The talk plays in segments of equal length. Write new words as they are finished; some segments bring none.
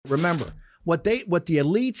remember, what the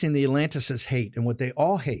elites and the Atlantists hate, and what they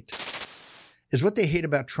all hate, is what they hate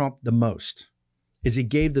about Trump the most, is he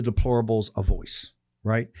gave the deplorables a voice,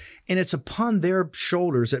 right? And it's upon their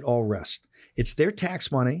shoulders it all rests. It's their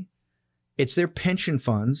tax money. It's their pension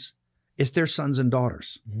funds. It's their sons and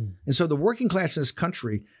daughters. And so the working class in this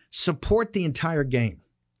country support the entire game,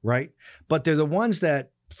 right? But they're the ones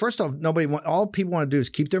that, first off, all people want to do is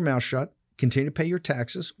keep their mouth shut, continue to pay your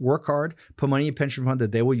taxes, work hard, put money in your pension fund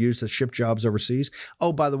that they will use to ship jobs overseas.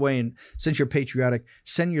 Oh, by the way, and since you're patriotic,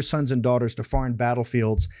 send your sons and daughters to foreign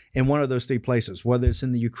battlefields in one of those three places, whether it's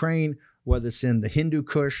in the Ukraine, whether it's in the Hindu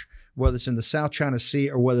Kush, whether it's in the South China Sea,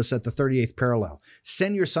 or whether it's at the 38th parallel.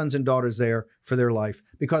 Send your sons and daughters there for their life,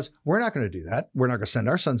 because we're not going to do that. We're not going to send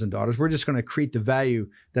our sons and daughters. We're just going to accrete the value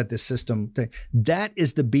that this system, that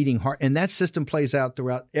is the beating heart. And that system plays out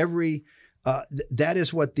throughout every, that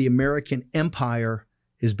is what the American empire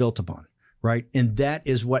is built upon, right? And that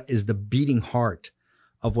is what is the beating heart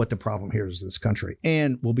of what the problem here is in this country,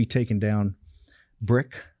 and will be taken down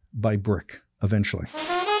brick by brick eventually.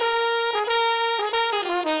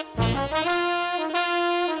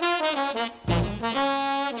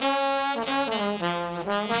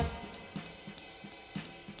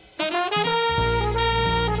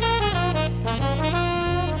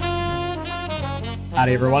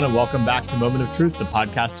 Howdy, everyone, and welcome back to Moment of Truth, the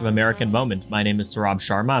podcast of American Moment. My name is Saurabh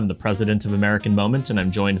Sharma. I'm the president of American Moment, and I'm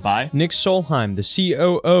joined by Nick Solheim, the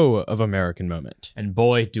COO of American Moment. And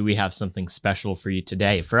boy, do we have something special for you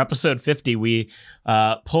today. For episode 50, we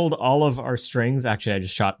pulled all of our strings. Actually, I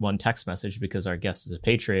just shot one text message because our guest is a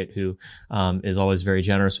patriot who is always very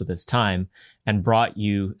generous with his time, and brought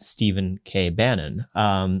you Stephen K. Bannon.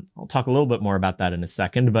 I'll talk a little bit more about that in a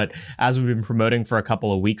second, but as we've been promoting for a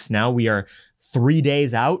couple of weeks now, we are 3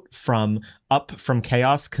 days out from Up from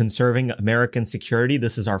Chaos, Conserving American Security.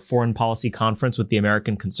 This is our foreign policy conference with the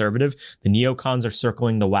American conservative. The neocons are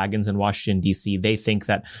circling the wagons in Washington, D.C. They think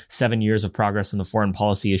that 7 years of progress in the foreign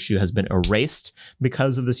policy issue has been erased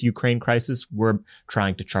because of this Ukraine crisis. We're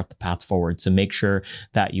trying to chart the path forward. So make sure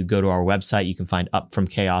that you go to our website. You can find Up from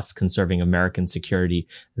Chaos, Conserving American Security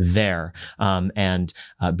there. And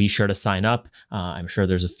be sure to sign up. I'm sure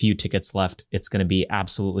there's a few tickets left. It's going to be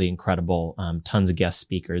absolutely incredible. Tons of guest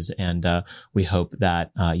speakers, and we hope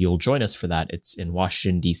that you'll join us for that. It's in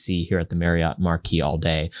Washington, D.C. here at the Marriott Marquis all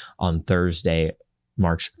day on Thursday,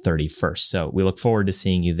 March 31st. So we look forward to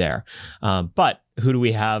seeing you there. But who do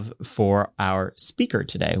we have for our speaker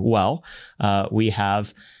today? Well, we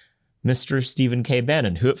have Mr. Stephen K.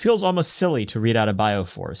 Bannon, who it feels almost silly to read out a bio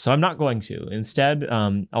for, so I'm not going to. Instead,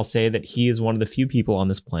 I'll say that he is one of the few people on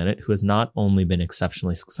this planet who has not only been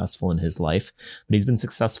exceptionally successful in his life, but he's been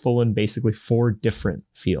successful in basically 4 different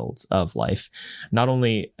fields of life. Not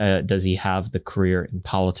only does he have the career in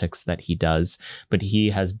politics that he does, but he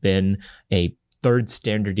has been a 3rd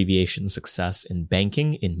standard deviation success in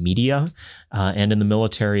banking, in media, and in the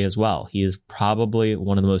military as well. He is probably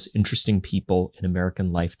one of the most interesting people in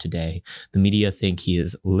American life today. The media think he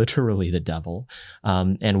is literally the devil.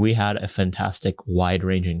 And we had a fantastic,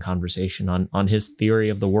 wide-ranging conversation on his theory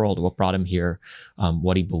of the world, what brought him here,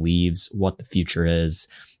 what he believes, what the future is,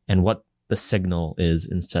 and what the signal is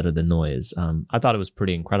instead of the noise. I thought it was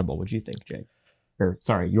pretty incredible. What do you think, Jake?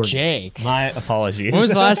 Jake. My apologies. When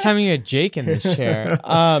was the last time you had Jake in this chair?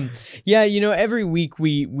 Yeah, every week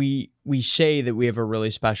we say that we have a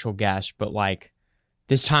really special guest, but like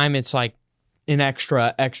this time it's like an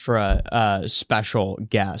extra special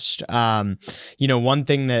guest. One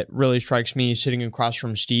thing that really strikes me sitting across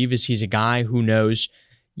from Steve is he's a guy who knows.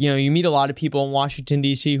 You meet a lot of people in Washington,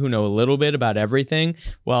 D.C. who know a little bit about everything.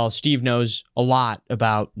 Well, Steve knows a lot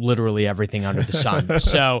about literally everything under the sun.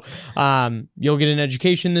 So you'll get an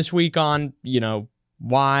education this week on,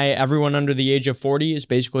 why everyone under the age of 40 is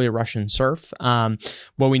basically a Russian serf,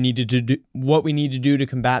 what we need to do to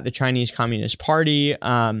combat the Chinese Communist Party,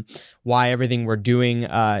 why everything we're doing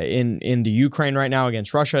in the Ukraine right now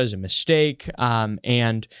against Russia is a mistake,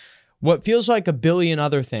 and what feels like a billion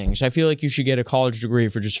other things. I feel like you should get a college degree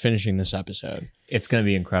for just finishing this episode. It's going to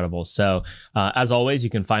be incredible. So as always, you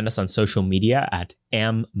can find us on social media at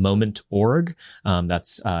ammoment.org.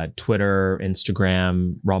 That's Twitter,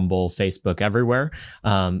 Instagram, Rumble, Facebook, everywhere.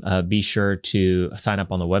 Be sure to sign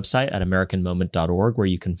up on the website at americanmoment.org, where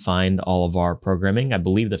you can find all of our programming. I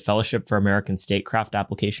believe the Fellowship for American Statecraft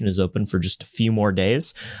application is open for just a few more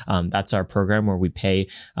days. That's our program where we pay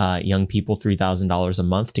young people $3,000 a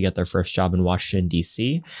month to get their first job in Washington,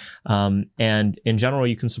 D.C. And in general,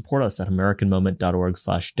 you can support us at americanmoment.org/donate.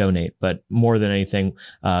 But more than anything,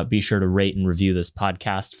 be sure to rate and review this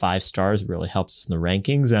podcast 5 stars. It really helps us in the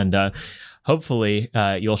rankings. And hopefully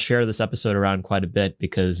you'll share this episode around quite a bit,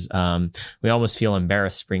 because we almost feel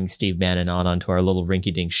embarrassed bringing Steve Bannon onto our little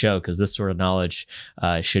rinky-dink show, because this sort of knowledge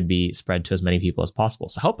should be spread to as many people as possible.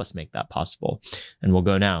 So help us make that possible. And we'll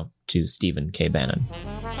go now to Stephen K. Bannon.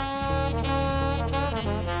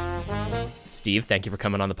 Steve, thank you for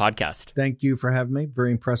coming on the podcast. Thank you for having me.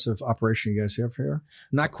 Very impressive operation you guys have here.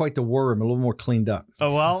 Not quite the war room, a little more cleaned up.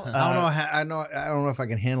 Oh, well, I don't know if I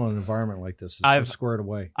can handle an environment like this. It's so squared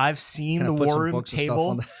away. I've seen the war room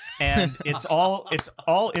table, and it's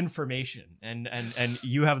all information, and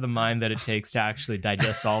you have the mind that it takes to actually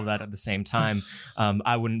digest all of that at the same time.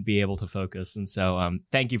 I wouldn't be able to focus, and so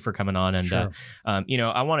thank you for coming on. And Sure.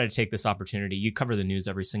 I wanted to take this opportunity. You cover the news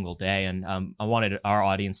every single day, and I wanted our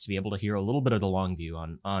audience to be able to hear a little bit of the long view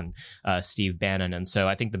on Steve Bannon. And so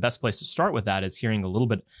I think the best place to start with that is hearing a little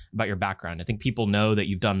bit about your background. I think people know that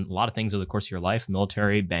you've done a lot of things over the course of your life: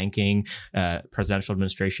 military, banking, presidential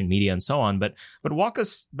administration, media, and so on. But walk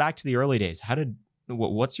us back to the early days.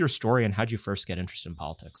 What's your story, and how'd you first get interested in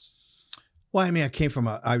politics? Well, I mean, I came from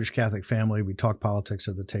an Irish Catholic family. We talked politics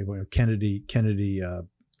at the table. Kennedy,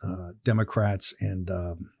 Democrats, and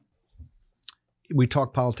we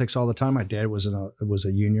talked politics all the time. My dad was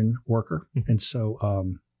a union worker, and so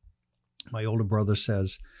my older brother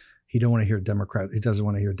says he don't want to hear Democrat. He doesn't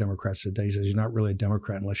want to hear Democrats today. He says you're not really a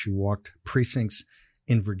Democrat unless you walked precincts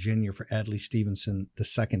in Virginia for Adlai Stevenson the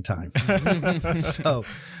second time. So,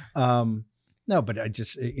 no, but I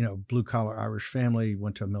just, blue collar Irish family,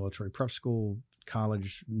 went to a military prep school,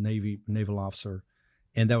 college, naval officer.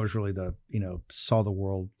 And that was really saw the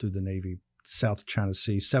world through the Navy, South China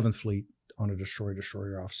Sea, 7th Fleet on a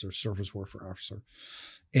destroyer officer, surface warfare officer,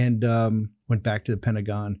 and went back to the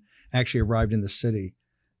Pentagon. Actually arrived in the city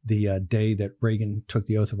the day that Reagan took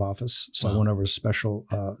the oath of office. So wow. I went over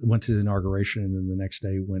went to the inauguration, and then the next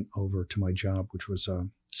day went over to my job, which was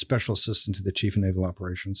special assistant to the chief of naval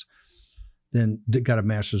operations. Then got a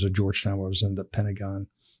master's at Georgetown, where I was in the Pentagon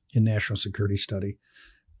in national security studies.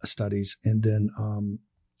 And then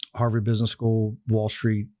Harvard Business School, Wall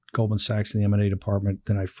Street, Goldman Sachs in the M&A department.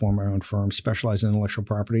 Then I formed my own firm, specialized in intellectual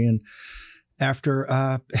property. And after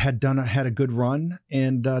had a good run,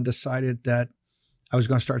 and decided that I was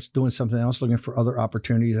going to start doing something else, looking for other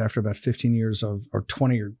opportunities after about 15 years or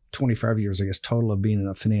 20 or 25 years, I guess, total of being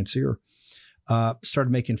a financier.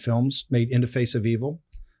 Started making films, made In the Face of Evil,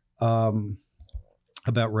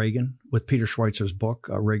 about Reagan with Peter Schweitzer's book,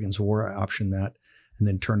 Reagan's War. I optioned that and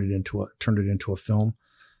then turned it into a film,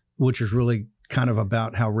 which is really kind of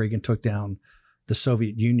about how Reagan took down the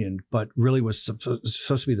Soviet Union, but really was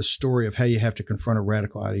supposed to be the story of how you have to confront a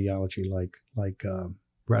radical ideology like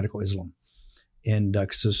radical Islam. And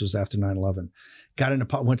because this was after 9/11,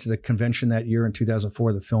 went to the convention that year in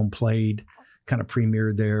 2004. The film played, kind of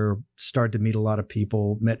premiered there, started to meet a lot of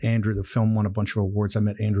people, met Andrew. The film won a bunch of awards. I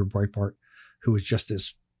met Andrew Breitbart, who was just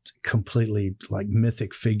this completely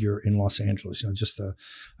mythic figure in Los Angeles, just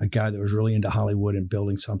a guy that was really into Hollywood and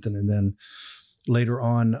building something. And then later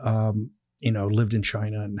on, lived in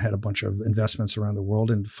China and had a bunch of investments around the world,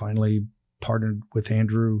 and finally partnered with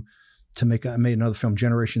Andrew to make another film,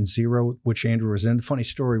 Generation Zero, which Andrew was in. Funny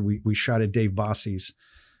story, we shot at Dave Bossi's.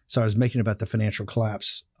 So I was making about the financial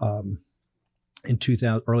collapse in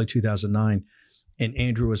early 2009, and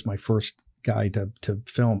Andrew was my first guy to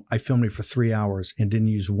film. I filmed it for 3 hours and didn't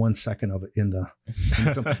use 1 second of it in the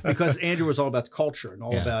film because Andrew was all about the culture and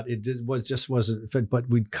all about it. Wasn't fit, but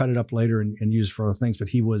we'd cut it up later and use it for other things. But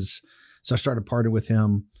so I started partnering with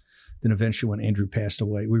him. Then eventually when Andrew passed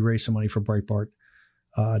away, we raised some money for Breitbart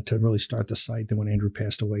to really start the site. Then when Andrew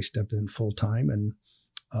passed away, stepped in full time, and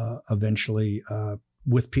eventually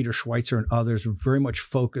with Peter Schweitzer and others, we're very much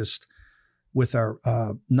focused with our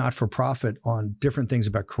not-for-profit on different things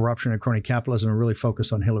about corruption and crony capitalism, and really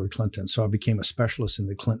focused on Hillary Clinton. So I became a specialist in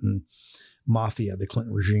the Clinton mafia, the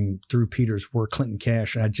Clinton regime, through Peter's work, Clinton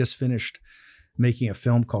Cash. And I just finished making a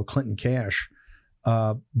film called Clinton Cash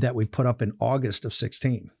that we put up in August of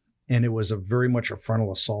 2016. And it was very much a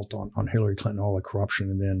frontal assault on Hillary Clinton, all the corruption.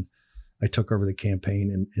 And then I took over the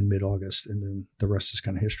campaign in mid-August, and then the rest is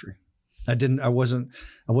kind of history. I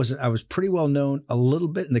was pretty well known a little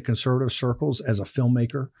bit in the conservative circles as a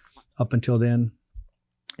filmmaker up until then,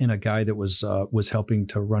 and a guy that was helping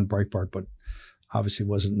to run Breitbart, but obviously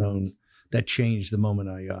wasn't known. That changed the moment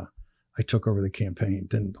I took over the campaign.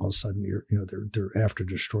 Then all of a sudden they're after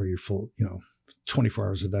destroy you full, 24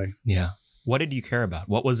 hours a day. Yeah. What did you care about?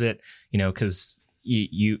 What was it, because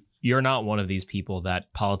you're not one of these people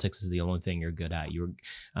that politics is the only thing you're good at.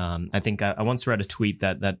 I think I once read a tweet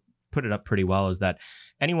that put it up pretty well, is that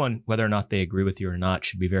anyone, whether or not they agree with you or not,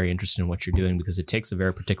 should be very interested in what you're doing, because it takes a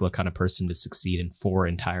very particular kind of person to succeed in 4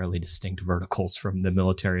 entirely distinct verticals, from the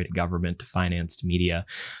military to government to finance to media.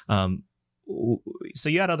 So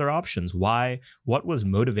you had other options. Why? What was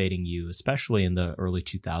motivating you, especially in the early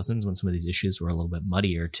 2000s when some of these issues were a little bit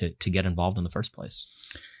muddier, to get involved in the first place?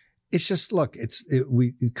 It's just, look,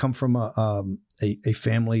 we come from a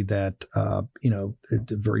family that,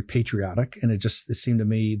 very patriotic. And it seemed to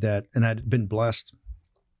me that, and I'd been blessed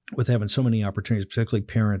with having so many opportunities, particularly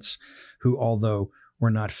parents who, although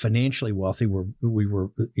were not financially wealthy, we were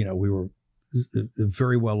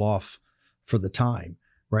very well off for the time,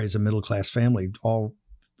 right? As a middle-class family, all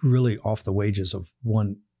really off the wages of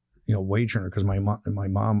one, wage earner, because my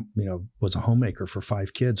mom, was a homemaker for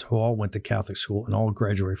 5 kids who all went to Catholic school and all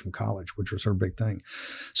graduated from college, which was her big thing.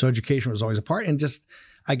 So education was always a part. And just,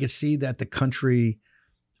 I could see that the country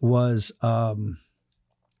was,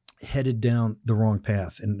 headed down the wrong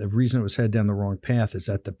path. And the reason it was headed down the wrong path is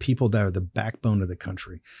that the people that are the backbone of the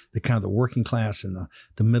country, the kind of the working class and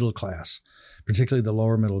the middle class, particularly the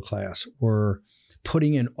lower middle class, were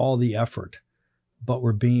putting in all the effort, but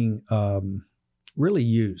were being, really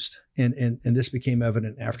used. And this became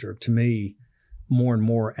evident to me, more and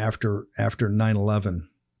more after 9/11,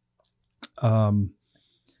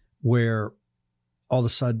 where all of a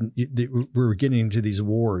sudden we were getting into these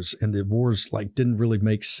wars, and the wars didn't really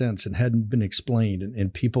make sense and hadn't been explained.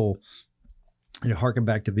 And people, harken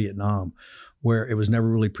back to Vietnam, where it was never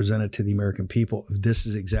really presented to the American people. This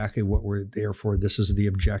is exactly what we're there for. This is the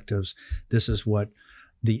objectives. This is what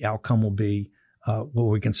the outcome will be, what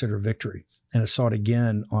we consider victory. And I saw it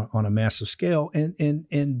again on a massive scale.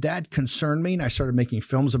 And that concerned me. And I started making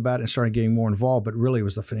films about it and started getting more involved. But really, it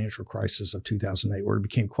was the financial crisis of 2008, where it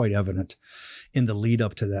became quite evident in the lead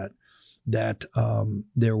up to that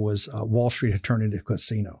there was Wall Street had turned into a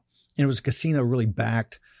casino. And it was a casino really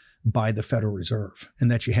backed by the Federal Reserve.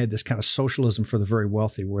 And that you had this kind of socialism for the very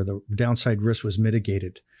wealthy, where the downside risk was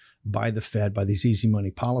mitigated by the Fed, by these easy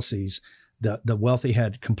money policies. The wealthy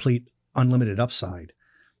had complete unlimited upside.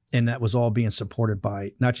 And that was all being supported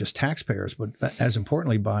by not just taxpayers, but as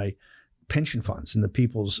importantly by pension funds and the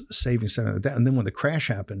people's savings center. And then when the crash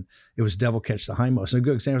happened, it was devil catch the hindmost. And a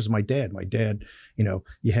good example is my dad. My dad, you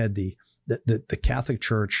had the Catholic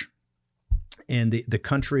Church and the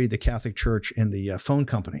country, the Catholic Church and the phone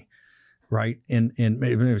company, right? And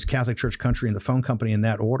it was Catholic Church, country, and the phone company in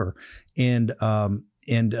that order. And the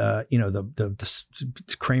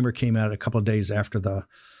Kramer came out a couple of days after the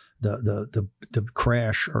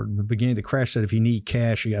crash, or the beginning of the crash, said if you need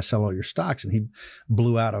cash, you got to sell all your stocks. And he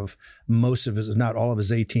blew out of most of his, not all of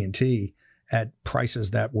his AT&T at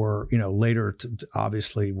prices that were, later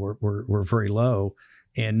obviously were very low,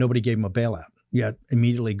 and nobody gave him a bailout. Yet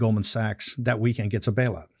immediately Goldman Sachs that weekend gets a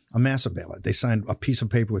bailout, a massive bailout. They signed a piece of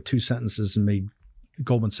paper with 2 sentences and made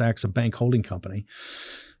Goldman Sachs a bank holding company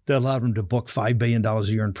that allowed him to book $5 billion a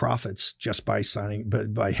year in profits just by signing,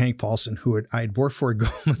 but by Hank Paulson, who I had worked for at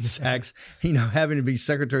Goldman Sachs, having to be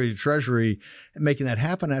Secretary of the Treasury and making that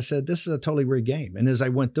happen. I said, this is a totally rigged game. And as I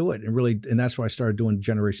went through it and that's why I started doing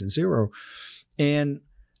Generation Zero, and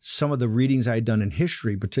some of the readings I had done in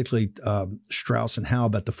history, particularly Strauss and Howe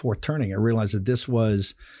about the fourth turning, I realized that this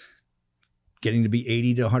was getting to be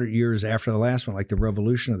 80 to 100 years after the last one, like the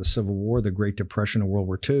Revolution or the Civil War, the Great Depression, or World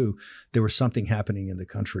War II. There was something happening in the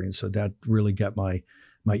country. And so that really got my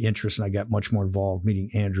interest, and I got much more involved, meeting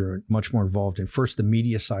Andrew, and much more involved in first the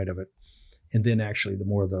media side of it, and then actually the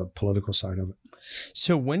more the political side of it.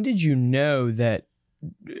 So when did you know that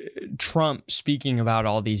Trump speaking about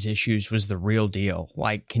all these issues was the real deal?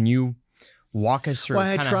 Can you walk us through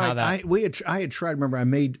how that? I had tried. Remember, I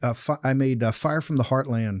made Fire from the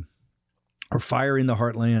Heartland, or Fire in the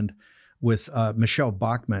Heartland, with Michelle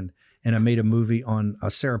Bachmann, and I made a movie on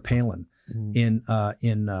Sarah Palin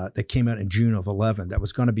that came out in June of 2011. That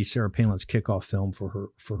was going to be Sarah Palin's kickoff film for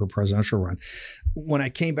her presidential run. When I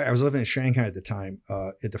came back, I was living in Shanghai at the time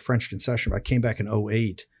at the French Concession. But I came back in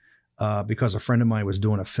 2008 because a friend of mine was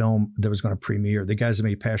doing a film that was going to premiere. The guys that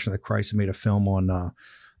made Passion of the Christ made a film on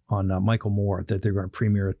Michael Moore that they're going to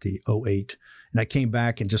premiere at the 2008. And I came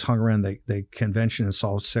back and just hung around the convention and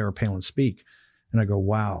saw Sarah Palin speak. And I go,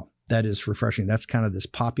 wow, that is refreshing. That's kind of this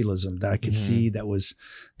populism that I could see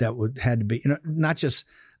had to be, not just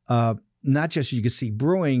you could see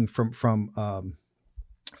brewing from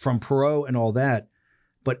Perot and all that,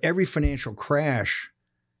 but every financial crash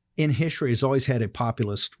in history has always had a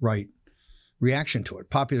populist right reaction to it,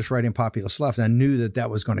 populist right and populist left. And I knew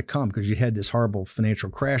that was going to come because you had this horrible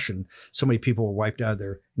financial crash and so many people were wiped out of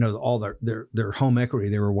their, all their home equity,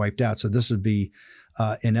 they were wiped out. So this would be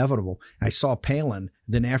inevitable. I saw Palin.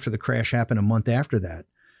 Then after the crash happened a month after that,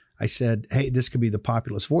 I said, hey, this could be the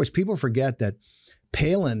populist voice. People forget that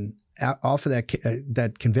Palin, off of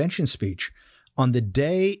that convention speech, on the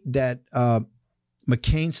day that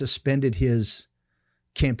McCain suspended his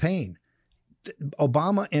campaign,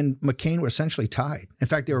 Obama and McCain were essentially tied. In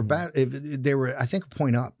fact, they were, I think, a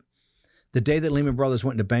point up. The day that Lehman Brothers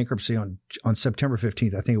went into bankruptcy on September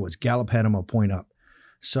 15th, I think it was, Gallup had him a point up.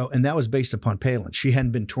 So, and that was based upon Palin. She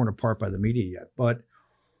hadn't been torn apart by the media yet, but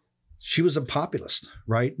she was a populist,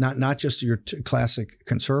 right? Not just your classic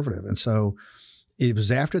conservative. And so it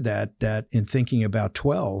was after that in thinking about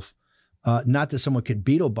 12, not that someone could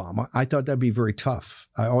beat Obama. I thought that'd be very tough.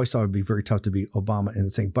 I always thought it'd be very tough to beat Obama in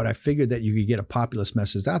the thing, but I figured that you could get a populist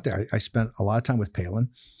message out there. I spent a lot of time with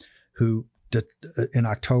Palin, who in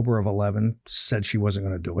October of 11 said she wasn't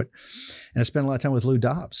going to do it. And I spent a lot of time with Lou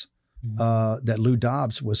Dobbs. That Lou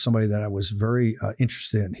Dobbs was somebody that I was very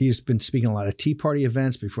interested in. He's been speaking at a lot of Tea Party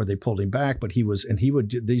events before they pulled him back, but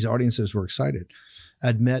these audiences were excited.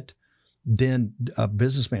 I'd met then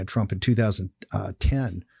businessman Trump in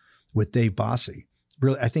 2010 with Dave Bossie.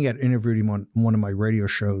 Really, I think I'd interviewed him on one of my radio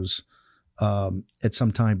shows at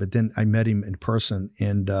some time, but then I met him in person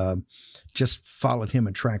and just followed him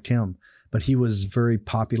and tracked him. But he was very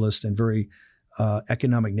populist and very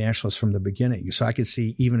economic nationalist from the beginning. So I could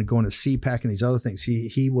see, even going to CPAC and these other things,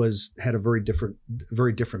 he had a very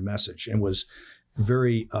different message, and was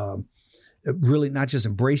very really not just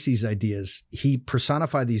embrace these ideas. He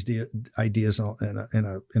personified these ideas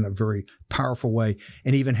in a very powerful way,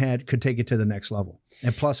 and even could take it to the next level.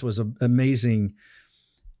 And plus was amazing.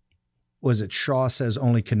 Was it Shaw says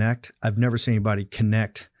only connect? I've never seen anybody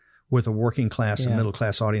connect with a working class and middle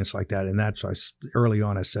class audience like that. And that's why early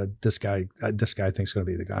on I said, this guy I think is going to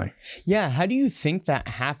be the guy. Yeah. How do you think that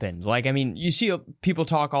happened? Like, I mean, you see people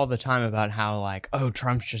talk all the time about how like, oh,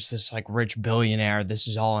 Trump's just this like rich billionaire. This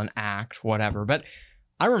is all an act, whatever. But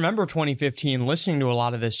I remember 2015 listening to a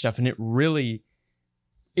lot of this stuff, and it really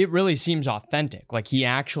seems authentic. Like he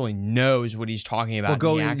actually knows what he's talking about.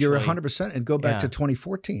 Well, you're 100%, and go back to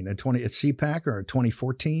 2014 at CPAC or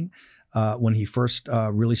 2014. When he first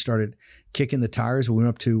really started kicking the tires. We went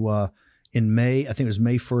up to in May, I think it was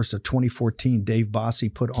May 1st of 2014, Dave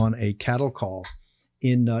Bossie put on a cattle call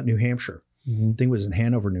in New Hampshire. Mm-hmm. I think it was in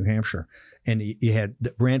Hanover, New Hampshire. And you had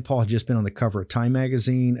Rand Paul had just been on the cover of Time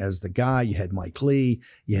magazine as the guy. You had Mike Lee.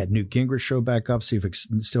 You had Newt Gingrich show back up, see if it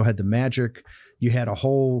still had the magic. You had a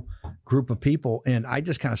whole group of people. And I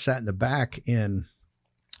just kind of sat in the back in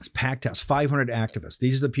this packed house, 500 activists.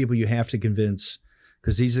 These are the people you have to convince,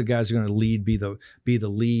 because these are the guys who are going to be the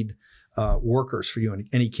lead workers for you in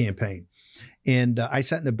any campaign. And I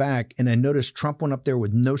sat in the back, and I noticed Trump went up there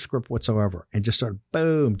with no script whatsoever and just started,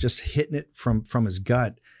 boom, just hitting it from his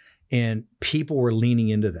gut. And people were leaning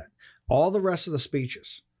into that. All the rest of the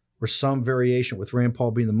speeches were some variation, with Rand Paul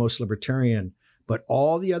being the most libertarian, but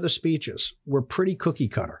all the other speeches were pretty cookie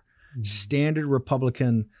cutter, standard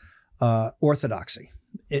Republican orthodoxy.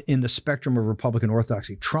 In the spectrum of Republican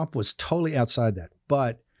orthodoxy, Trump was totally outside that,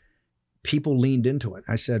 but people leaned into it.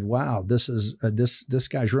 I said, "Wow, this is this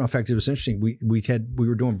guy's real." In fact, it was interesting. We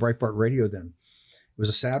were doing Breitbart Radio then. It was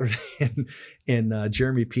a Saturday, and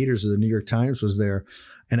Jeremy Peters of the New York Times was there,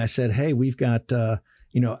 and I said, "Hey, we've got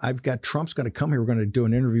I've got Trump's going to come here. We're going to do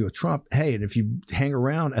an interview with Trump. Hey, and if you hang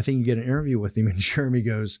around, I think you get an interview with him." And Jeremy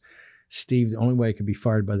goes, "Steve, the only way I could be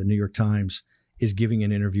fired by the New York Times is giving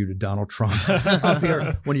an interview to Donald Trump up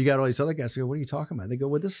here when you got all these other guys." I go, "What are you talking about?" They go,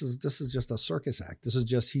 "Well, this is just a circus act.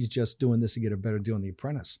 He's just doing this to get a better deal on The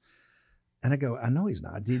Apprentice." And I go, "I know he's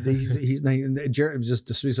not. Jared just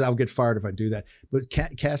dismisses, I'll get fired if I do that." But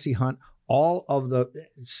Cassie Hunt, all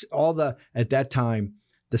the at that time,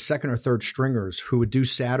 the second or third stringers who would do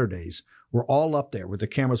Saturdays were all up there with the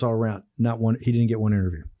cameras all around. Not one. He didn't get one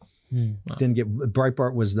interview. Wow. Didn't get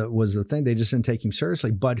Breitbart was the thing. They just didn't take him seriously.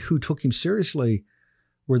 But who took him seriously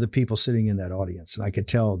were the people sitting in that audience, and I could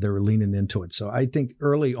tell they were leaning into it. So I think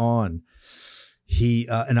early on, he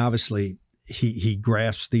and obviously he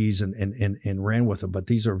grasped these and ran with them. But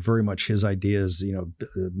these are very much his ideas.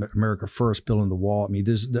 America First, building the wall. I mean,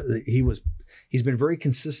 he's been very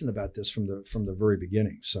consistent about this from the very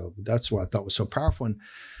beginning. So that's what I thought was so powerful. And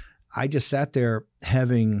I just sat there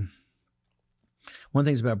having. One of the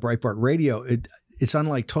things about Breitbart Radio, it's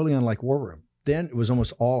totally unlike War Room. Then it was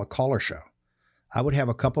almost all a caller show. I would have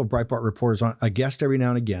a couple of Breitbart reporters on, a guest every now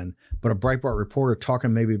and again, but a Breitbart reporter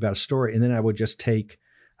talking maybe about a story, and then I would take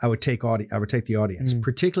the audience.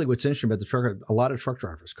 Particularly what's interesting about the truck, a lot of truck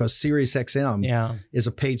drivers, because Sirius XM is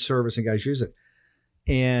a paid service and guys use it.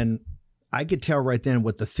 And I could tell right then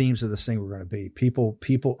what the themes of this thing were going to be.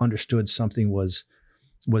 People understood something was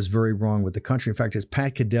was very wrong with the country. In fact, as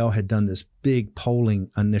Pat Caddell had done this big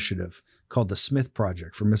polling initiative called the Smith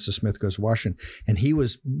Project for Mr. Smith Goes to Washington. And he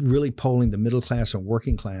was really polling the middle class and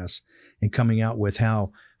working class and coming out with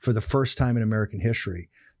how, for the first time in American history,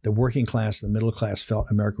 the working class and the middle class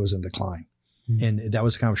felt America was in decline. Mm-hmm. And that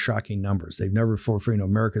was kind of shocking numbers. They've never before,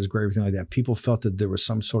 America is great, everything like that. People felt that there was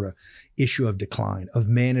some sort of issue of decline, of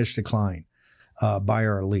managed decline. By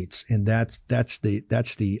our elites, and that's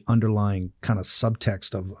the underlying kind of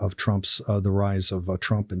subtext of Trump's the rise of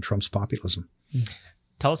Trump and Trump's populism.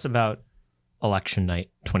 Tell us about election night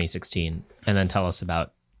 2016, and then tell us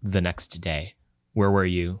about the next day. Where were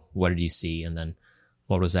you? What did you see? And then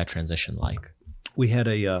what was that transition like? We had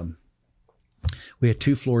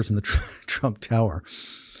two floors in the Trump Tower.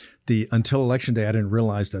 Until election day, I didn't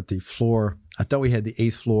realize that the floor. I thought we had the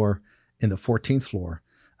 8th floor and the 14th floor.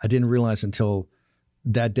 I didn't realize until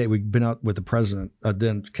that day we'd been out with the president,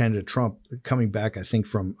 then candidate Trump, coming back, I think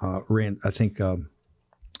from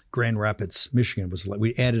Grand Rapids, Michigan.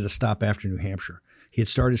 We added a stop after New Hampshire. He had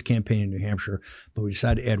started his campaign in New Hampshire, but we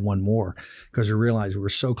decided to add one more because we realized we were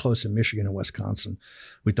so close in Michigan and Wisconsin.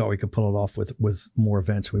 We thought we could pull it off with more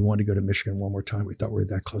events. We wanted to go to Michigan one more time. We thought we were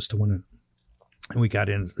that close to winning. And we got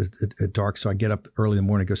in at dark. So I get up early in the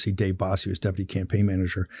morning, go see Dave Bosse, who was deputy campaign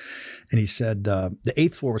manager. And he said, the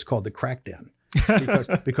 8th floor was called the crack den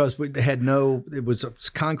because we had it was a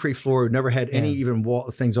concrete floor. We never had any even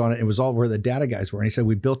wall things on it. It was all where the data guys were. And he said,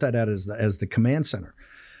 we built that out as the command center.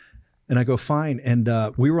 And I go, fine. And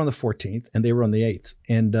we were on the 14th and they were on the 8th.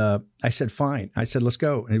 And I said, fine. I said, let's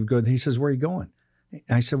go. And he says, where are you going?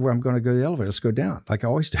 I said, well, I'm going to go to the elevator. Let's go down like I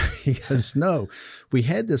always do. He goes, no, we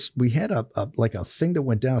had a thing that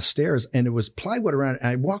went downstairs and it was plywood around it. And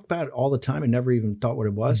I walked by it all the time and never even thought what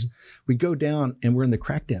it was. Mm-hmm. We go down and we're in the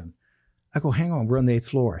crack den. I go, hang on, we're on the 8th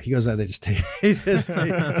floor. He goes, they just take,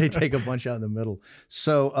 they take a bunch out in the middle.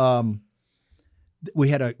 So, we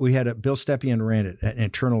had a Bill Stepien ran it, an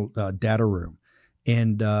internal data room.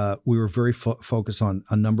 And we were very focused on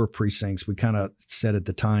a number of precincts. We kind of said at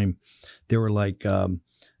the time there were like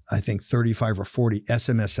I think 35 or 40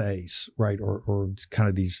 SMSAs, right, or kind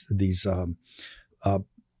of these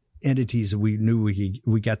entities that we knew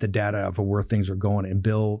we got the data of where things were going. And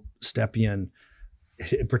Bill Stepien,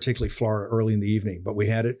 particularly Florida, early in the evening, but we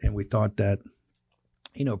had it, and we thought that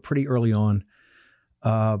pretty early on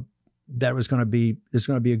that was going to be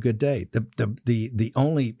a good day. The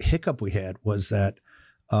only hiccup we had was that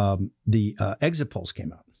the exit polls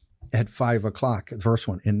came out at 5 o'clock, the first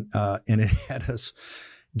one, and it had us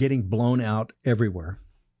getting blown out everywhere,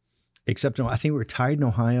 except I think we were tied in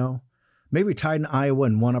Ohio, maybe we tied in Iowa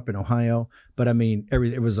and one up in Ohio, but I mean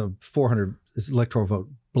it was a 400 electoral vote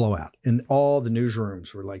blowout, and all the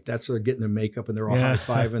newsrooms were like, that's they're getting their makeup and they're all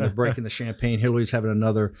high-fiving, they're breaking the champagne. Hillary's having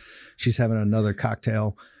another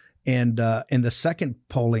cocktail. And the second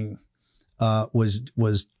polling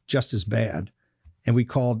was just as bad.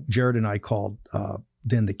 And Jared and I called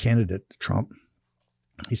then the candidate, Trump.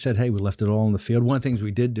 He said, hey, we left it all in the field. One of the things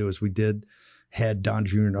we did do is had Don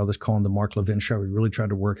Jr. and others calling the Mark Levin show. We really tried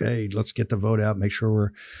to work, hey, let's get the vote out, make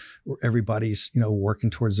sure everybody's,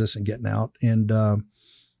 working towards this and getting out. And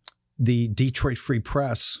the Detroit Free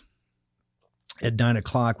Press at 9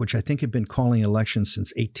 o'clock, which I think had been calling elections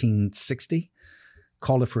since 1860,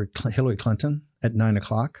 called it for Hillary Clinton at 9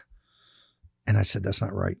 o'clock. And I said, that's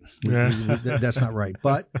not right. That's not right.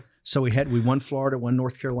 But so we won Florida, won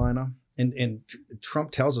North Carolina. And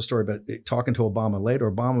Trump tells a story about talking to Obama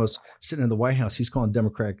later. Obama was sitting in the White House. He's calling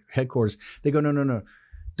Democratic headquarters. They go, no.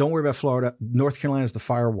 Don't worry about Florida. North Carolina is the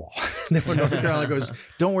firewall. Then when North Carolina goes,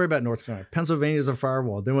 don't worry about North Carolina. Pennsylvania is a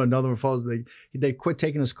firewall. Then when another one falls, they quit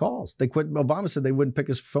taking his calls. Obama said they wouldn't pick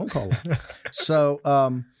his phone call up. So,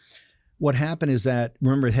 what happened is that,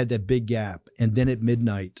 remember, it had that big gap. And then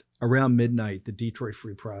around midnight, the Detroit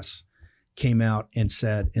Free Press came out and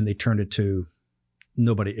said, and they turned it to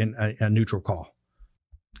nobody in a neutral call.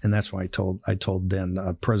 And that's why I told then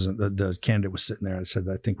President, the candidate was sitting there. I said,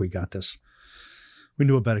 I think we got this. We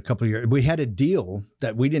knew about it a couple of years. We had a deal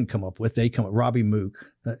that we didn't come up with. They come up, Robbie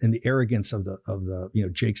Mook, and the arrogance of the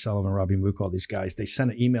Jake Sullivan, Robbie Mook, all these guys, they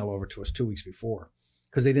sent an email over to us 2 weeks before,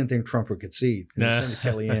 because they didn't think Trump would concede. And they sent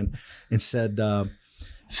Kellyanne and said,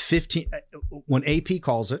 15, when AP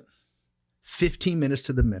calls it, 15 minutes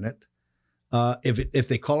to the minute. If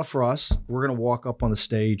they call it for us, we're going to walk up on the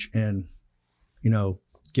stage and,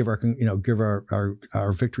 give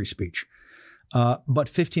our victory speech. But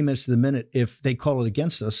 15 minutes to the minute, if they call it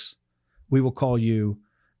against us, we will call you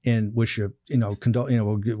and wish you,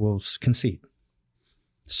 we'll concede.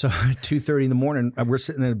 So at 2:30 in the morning, we're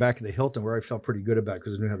sitting in the back of the Hilton, where I felt pretty good about it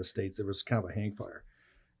because we knew how the states, there was kind of a hang fire.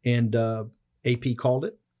 And AP called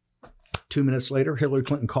it. 2 minutes later, Hillary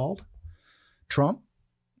Clinton called Trump.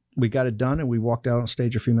 We got it done, and we walked out on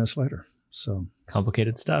stage a few minutes later. So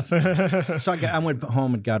complicated stuff. So I went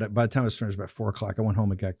home and got it. By the time I was finished, about 4 o'clock, I went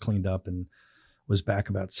home and got cleaned up and was back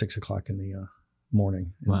about 6 o'clock in the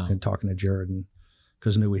morning and talking to Jared, and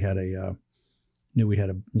because knew we had a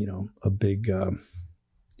big.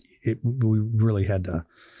 We really had to.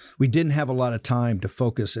 We didn't have a lot of time to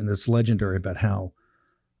focus, and it's legendary about how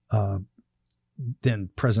then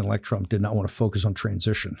President-elect Trump did not want to focus on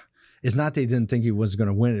transition. It's not that he didn't think he was going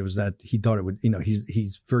to win. It was that he thought it would,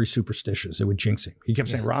 he's very superstitious. It would jinx him. He kept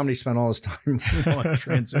saying Romney spent all his time on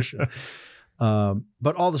transition.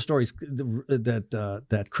 But all the stories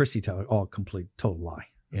that Christie tells, all complete, total lie.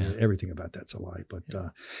 Yeah. I mean, everything about that's a lie. But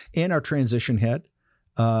and our transition head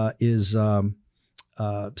is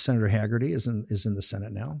Senator Haggerty is in the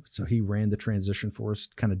Senate now. So he ran the transition for us,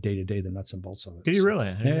 kind of day to day, the nuts and bolts of it. Did you really?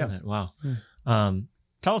 Yeah. Wow.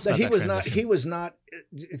 Tell us about he that was transition. He was not.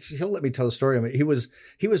 He'll let me tell the story. I mean, he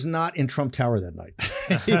was not in Trump Tower that night.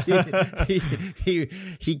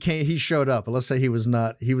 he showed up. But let's say he was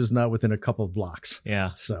not within a couple of blocks.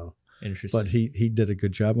 Yeah. So interesting. But he did a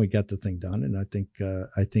good job. And we got the thing done, and I think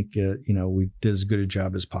we did as good a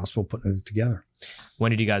job as possible putting it together.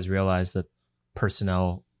 When did you guys realize that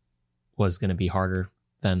personnel was going to be harder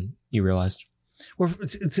than you realized? Well,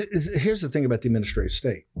 here's the thing about the administrative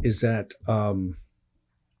state is that,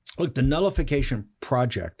 look, the nullification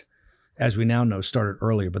project, as we now know, started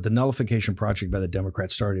earlier, but the nullification project by the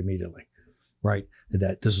Democrats started immediately, right?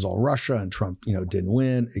 That this is all Russia and Trump, didn't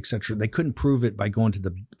win, et cetera. They couldn't prove it by going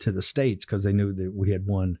to the states because they knew that we had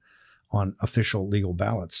won on official legal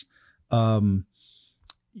ballots.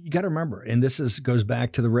 You got to remember, and this goes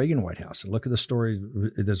back to the Reagan White House. And look at the story.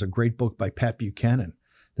 There's a great book by Pat Buchanan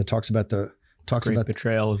that talks about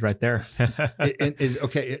betrayal is right there.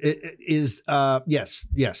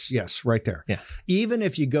 Yes, right there. Yeah. Even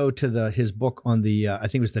if you go to his book on the, I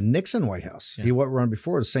think it was the Nixon White House. Yeah. He went around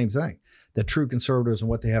before the same thing, the true conservatives and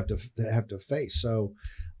what they have to face. So,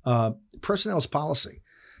 personnel's policy.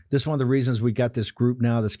 This is one of the reasons we got this group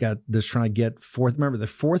now that's trying to get remember the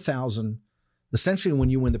 4,000. Essentially, when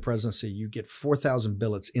you win the presidency, you get 4,000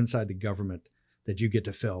 billets inside the government that you get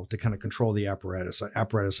to fill to kind of control the apparatus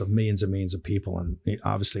of millions and millions of people, and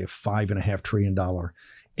obviously a $5.5 trillion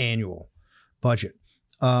annual budget.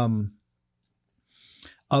 Of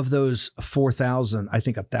those 4,000, I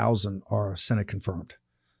think 1,000 are Senate confirmed.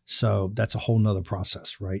 So that's a whole nother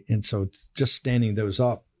process, right? And so just standing those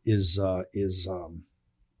up is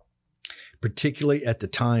particularly at the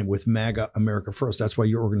time with MAGA America First. That's why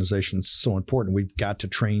your organization is so important. We've got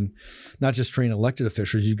to not just train elected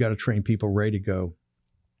officials, you've got to train people ready to go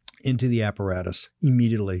into the apparatus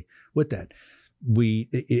immediately with that.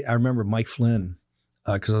 I remember Mike Flynn,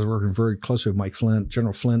 because I was working very closely with Mike Flynn,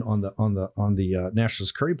 General Flynn on the national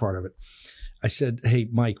security part of it. I said, "Hey,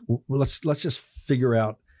 Mike, let's just figure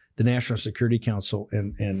out the National Security Council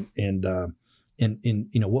and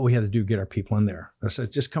what we have to do to get our people in there." I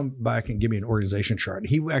said, just come back and give me an organization chart.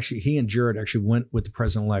 He and Jared actually went with the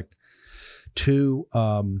president-elect to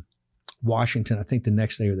Washington, I think the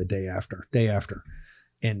next day or the day after.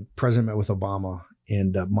 And President met with Obama,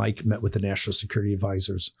 and Mike met with the national security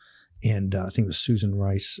advisors, and I think it was Susan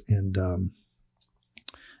Rice, and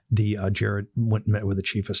Jared went and met with the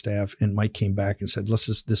chief of staff, and Mike came back and said, let's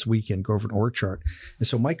just this weekend go over an org chart. And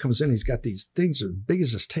so Mike comes in, he's got these things as big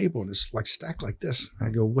as this table, and it's like stacked like this. I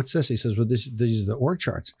go, what's this? He says, well, these are the org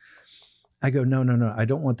charts. I go, no. I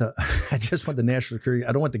just want the national security.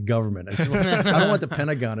 I don't want the government. I don't want the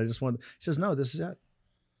Pentagon. He says, no, this is it.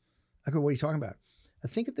 I go, what are you talking about? I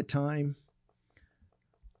think at the time,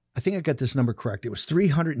 I got this number correct. It was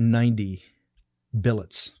 390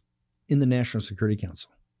 billets in the National Security Council.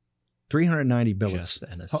 390 billets. Just the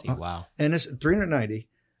NSC. Wow. And it's 390.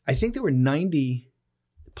 I think there were 90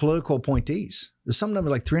 political appointees. There's some number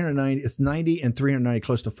like 390. It's 90 and 390,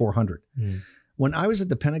 close to 400. When I was at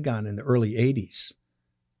the Pentagon in the early 80s,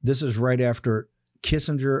 this is right after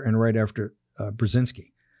Kissinger and right after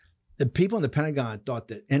Brzezinski. The people in the Pentagon thought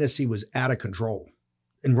that NSC was out of control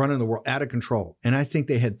and running the world out of control. And I think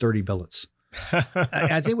they had 30 billets.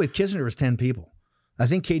 I think with Kissinger, it was 10 people. I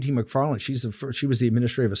think K.T. McFarland, she was the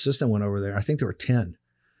administrative assistant, went over there. I think there were 10.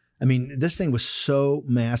 I mean, this thing was so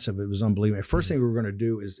massive. It was unbelievable. The first thing we were going to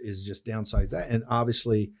do is just downsize that. And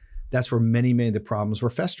obviously that's where many of the problems were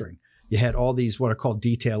festering. You had all these, what are called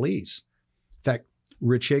detailees. In fact,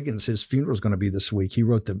 Rich Higgins, his funeral is going to be this week. He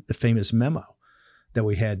wrote the famous memo that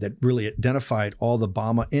we had that really identified all the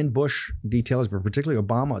Obama and Bush details, but particularly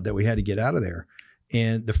Obama, that we had to get out of there.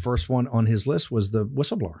 And the first one on his list was the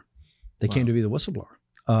whistleblower. They came to be the whistleblower.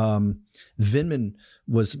 Vindman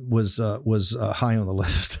was high on the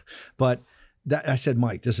list, but that I said,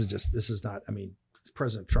 Mike, this is not. I mean,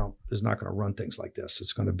 President Trump is not going to run things like this.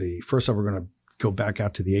 It's going to be, first of all, we're going to go back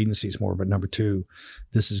out to the agencies more, but number two,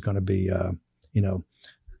 this is going to be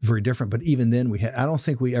very different. But even then, I don't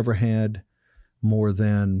think we ever had more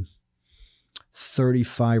than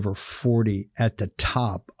 35 or 40 at the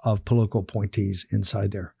top of political appointees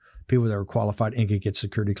inside there. People that are qualified and could get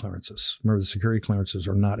security clearances. Remember, the security clearances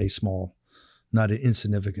are not an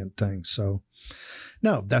insignificant thing. So,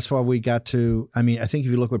 no, that's why we got to, I mean, I think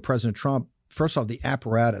if you look at President Trump, first off, the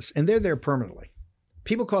apparatus, and they're there permanently.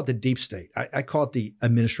 People call it the deep state. I call it the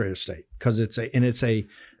administrative state because it's a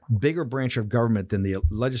bigger branch of government than the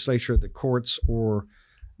legislature, the courts, or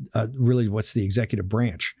really what's the executive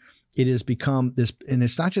branch. It has become this, and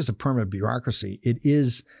it's not just a permanent bureaucracy. It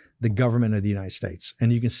is the government of the United States.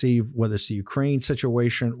 And you can see whether it's the Ukraine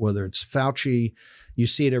situation, whether it's Fauci, you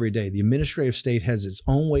see it every day. The administrative state has its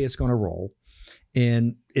own way it's going to roll,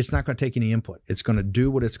 and it's not going to take any input. It's going to do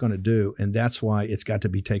what it's going to do, and that's why it's got to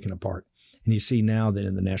be taken apart. And you see now that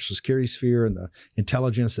in the national security sphere and the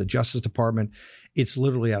intelligence, the Justice Department, it's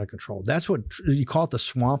literally out of control. That's what you call it, the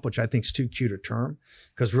swamp, which I think is too cute a term,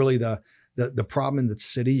 because really the problem in the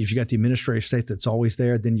city is you got the administrative state that's always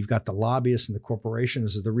there. Then you've got the lobbyists and the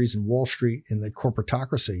corporations. Is the reason Wall Street and the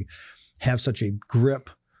corporatocracy have such a grip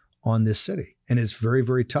on this city. And it's very,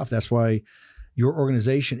 very tough. That's why your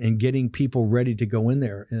organization and getting people ready to go in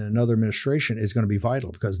there in another administration is going to be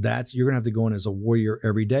vital, because you're going to have to go in as a warrior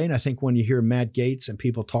every day. And I think when you hear Matt Gaetz and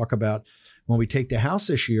people talk about when we take the House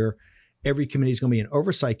this year, every committee is going to be an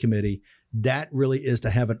oversight committee. That really is to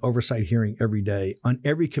have an oversight hearing every day on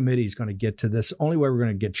every committee is going to get to this. The only way we're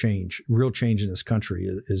going to get change, real change in this country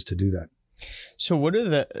is to do that. So what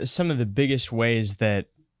are some of the biggest ways that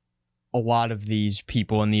a lot of these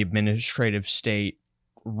people in the administrative state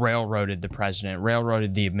railroaded the president,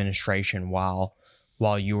 railroaded the administration while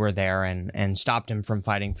you were there and stopped him from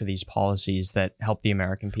fighting for these policies that help the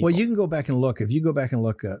American people? Well, you can go back and look. If you go back and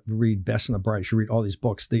look, read Best and the Brightest, you read all these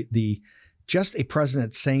books. Just a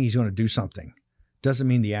president saying he's going to do something doesn't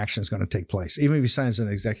mean the action is going to take place, even if he signs an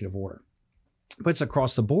executive order. But it's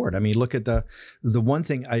across the board. I mean, look at the one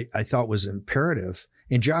thing I thought was imperative,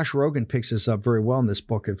 and Josh Rogan picks this up very well in this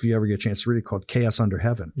book, if you ever get a chance to read it, called Chaos Under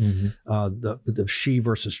Heaven, the Xi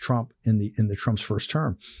versus Trump in the Trump's first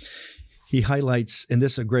term. He highlights, and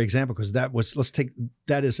this is a great example because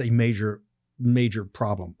that is a major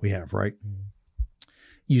problem we have, right? Mm-hmm.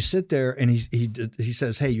 You sit there and he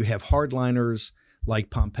says, hey, you have hardliners like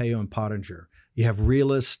Pompeo and Pottinger. You have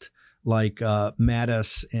realists like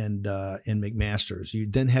Mattis and McMasters. You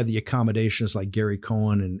then have the accommodations like Gary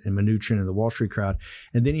Cohn and Mnuchin and the Wall Street crowd.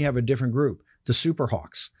 And then you have a different group, the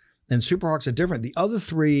Superhawks. And Superhawks are different. The other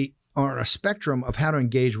three are on a spectrum of how to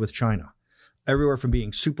engage with China, everywhere from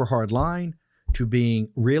being super hard line to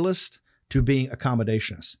being realist to being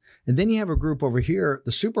accommodationist. And then you have a group over here,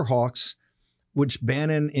 the Superhawks, which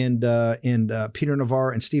Bannon and Peter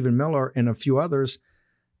Navarro and Stephen Miller and a few others,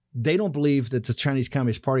 they don't believe that the Chinese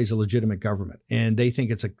Communist Party is a legitimate government, and they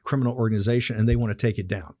think it's a criminal organization and they want to take it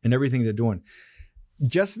down and everything they're doing.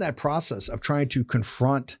 Just that process of trying to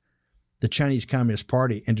confront the Chinese Communist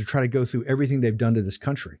Party and to try to go through everything they've done to this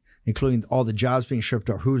country, including all the jobs being shipped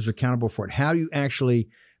out, who's accountable for it. How do you actually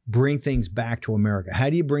bring things back to America? How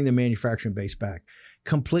do you bring the manufacturing base back?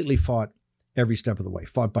 Completely fought every step of the way,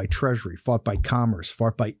 fought by Treasury, fought by Commerce,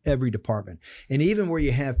 fought by every department. And even where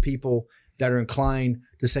you have people that are inclined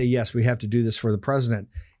to say, yes, we have to do this for the president,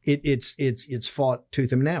 it's fought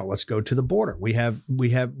tooth and nail. Let's go to the border.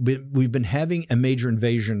 We've been having a major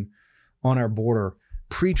invasion on our border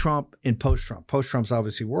pre-Trump and post-Trump. Post-Trump's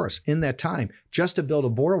obviously worse. In that time, just to build a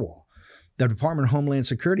border wall, the Department of Homeland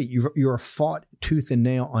Security, you are fought tooth and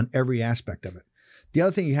nail on every aspect of it. The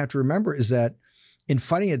other thing you have to remember is that in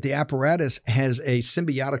fighting it, the apparatus has a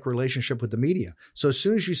symbiotic relationship with the media. So as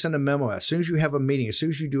soon as you send a memo, as soon as you have a meeting, as soon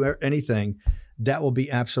as you do anything, that will be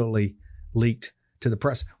absolutely leaked to the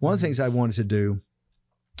press. One of the things I wanted to do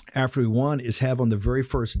after we won is have on the very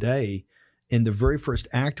first day, in the very first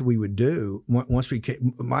act we would do, once we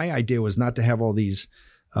came, my idea was not to have all these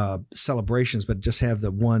celebrations, but just have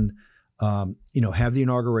the one, have the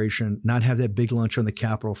inauguration, not have that big lunch on the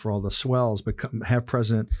Capitol for all the swells, but have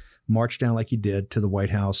President march down like he did to the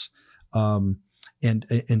White House, and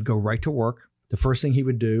go right to work. The first thing he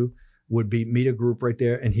would do would be meet a group right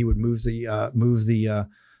there, and he would move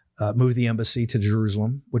the embassy to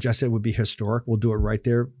Jerusalem, which I said would be historic. We'll do it right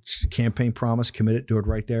there. Campaign promise, commit it, do it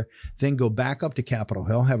right there. Then go back up to Capitol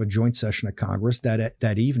Hill, have a joint session of Congress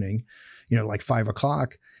that evening, like 5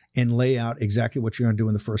 o'clock. and lay out exactly what you're going to do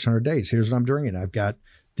in the first 100 days. Here's what I'm doing. And I've got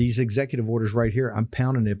these executive orders right here. I'm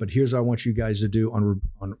pounding it, but here's what I want you guys to do on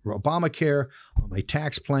Obamacare, on my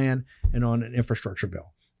tax plan, and on an infrastructure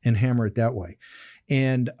bill, and hammer it that way.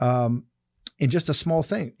 And just a small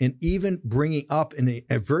thing, and even bringing up in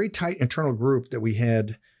a very tight internal group that we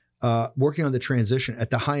had working on the transition at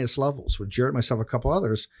the highest levels with Jared, myself, a couple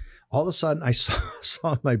others, all of a sudden I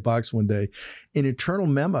saw in my box one day an internal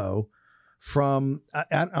memo from,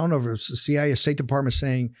 I don't know if it was the CIA, State Department,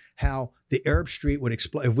 saying how the Arab Street would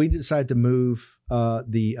explode. If we decided to move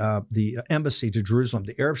the embassy to Jerusalem,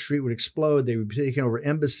 the Arab Street would explode. They would be taking over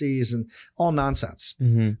embassies and all nonsense.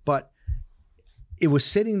 Mm-hmm. But it was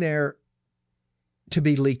sitting there to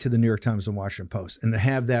be leaked to the New York Times and Washington Post and to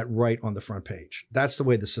have that right on the front page. That's the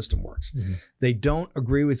way the system works. Mm-hmm. They don't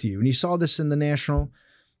agree with you. And you saw this in the National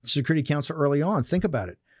Security Council early on. Think about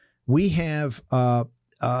it. We have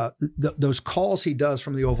those calls he does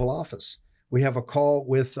from the Oval Office. We have a call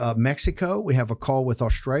with Mexico. We have a call with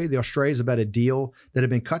Australia. The Australia is about a deal that had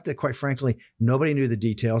been cut that, quite frankly, nobody knew the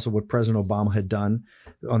details of what President Obama had done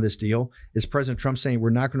on this deal. Is President Trump saying we're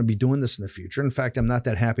not going to be doing this in the future? In fact, I'm not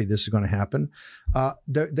that happy this is going to happen.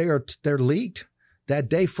 They're leaked that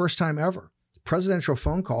day, first time ever. Presidential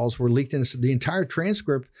phone calls were leaked in the entire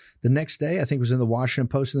transcript the next day. I think it was in the Washington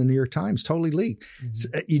Post and the New York Times, totally leaked. Mm-hmm. So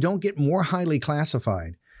you don't get more highly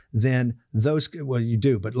classified than those. Well, you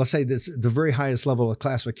do, but let's say this, the very highest level of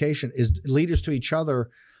classification is leaders to each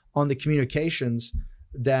other on the communications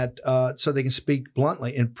that, so they can speak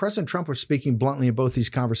bluntly. And President Trump was speaking bluntly in both these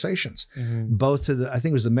conversations, mm-hmm. both to I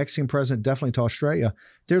think it was the Mexican president, definitely to Australia.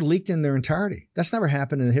 They're leaked in their entirety. That's never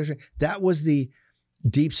happened in the history. That was the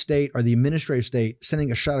deep state or the administrative state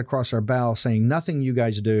sending a shot across our bow saying nothing you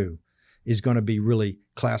guys do is going to be really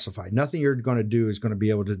classified. Nothing you're going to do is going to be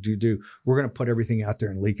able to do. We're going to put everything out there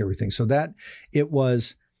and leak everything. So that it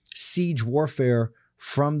was siege warfare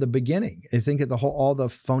from the beginning. I think at all the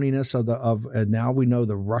phoniness of now we know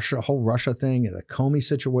the whole Russia thing, the Comey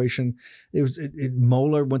situation.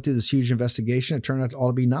 Mueller went through this huge investigation. It turned out to all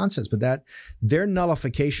to be nonsense. But that their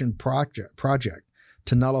nullification project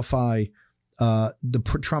to nullify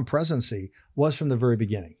the Trump presidency was from the very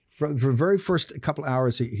beginning. For the very first couple of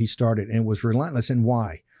hours he started, and was relentless. And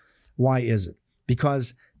why? Why is it?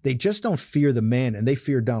 Because they just don't fear the man, and they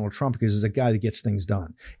fear Donald Trump because he's a guy that gets things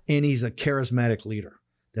done. And he's a charismatic leader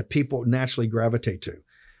that people naturally gravitate to.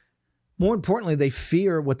 More importantly, they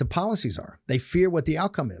fear what the policies are. They fear what the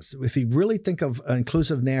outcome is. If you really think of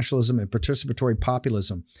inclusive nationalism and participatory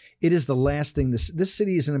populism, it is the last thing. This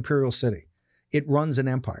city is an imperial city. It runs an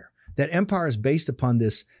empire. That empire is based upon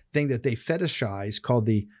this thing that they fetishize called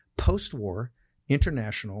the post-war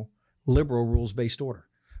international liberal rules-based order,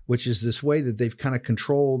 which is this way that they've kind of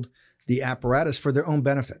controlled the apparatus for their own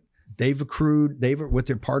benefit. They've with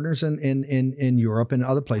their partners in Europe and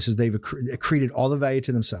other places, they've accreted all the value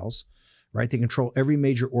to themselves, right? They control every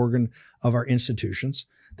major organ of our institutions.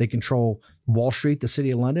 They control Wall Street, the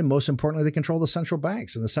city of London. Most importantly, they control the central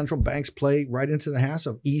banks, and the central banks play right into the house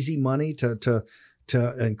of easy money to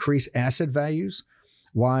increase asset values.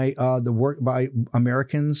 Why the work by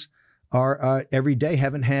Americans are every day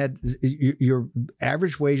haven't had your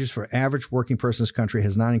average wages for average working person in this country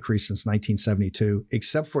has not increased since 1972,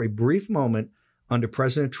 except for a brief moment under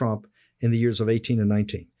President Trump in the years of 18 and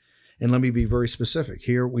 19. And let me be very specific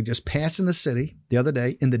here. We just passed in the city the other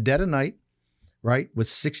day in the dead of night, right, with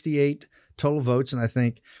 68 total votes and I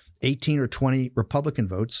think 18 or 20 Republican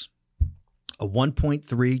votes, a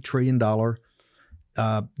 $1.3 trillion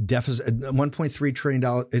deficit, $1.3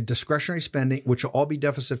 trillion discretionary spending, which will all be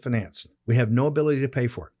deficit financed. We have no ability to pay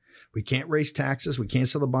for it. We can't raise taxes. We can't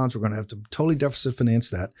sell the bonds. We're going to have to totally deficit finance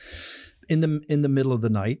that in the middle of the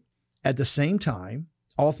night. At the same time,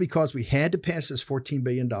 all because we had to pass this $14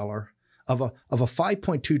 billion of a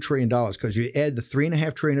 $5.2 trillion, because you add the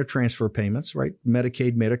 $3.5 trillion of transfer payments, right?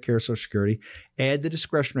 Medicaid, Medicare, Social Security, add the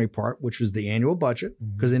discretionary part, which is the annual budget,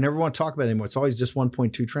 because they never want to talk about it anymore. It's always just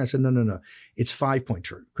 1.2 trillion. I said, no. It's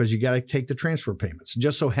 5.2 because you got to take the transfer payments. It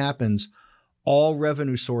just so happens all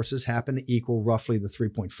revenue sources happen to equal roughly the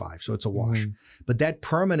 3.5. So it's a wash. But that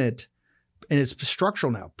permanent, and it's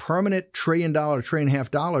structural now, permanent $1 trillion, $1.5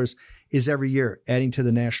 trillion is every year adding to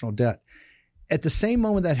the national debt. At the same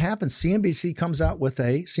moment that happens, CNBC comes out with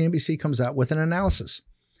an analysis.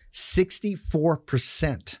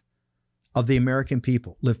 64% of the American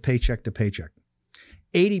people live paycheck to paycheck.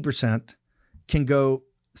 80% can go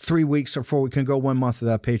 3 weeks or 4 weeks, can go 1 month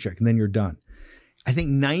without paycheck, and then you're done. I think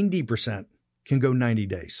 90% can go 90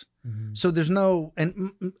 days. So there's no,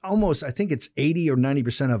 and almost, I think it's 80 or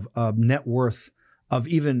 90% of net worth of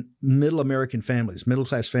even middle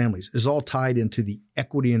class families, is all tied into the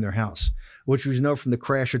equity in their house, which we know from the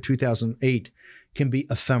crash of 2008 can be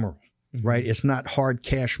ephemeral, right? It's not hard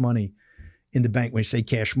cash money in the bank. When you say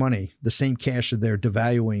cash money, the same cash that they're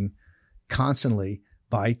devaluing constantly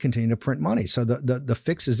by continuing to print money. So the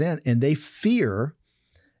fix is in, and they fear,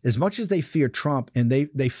 as much as they fear Trump, and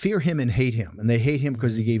they fear him and hate him, and they hate him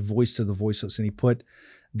because he gave voice to the voiceless, and he put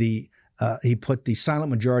the silent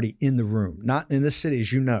majority in the room, not in this city,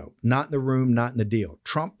 as you know, not in the room, not in the deal.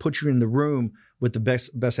 Trump puts you in the room with the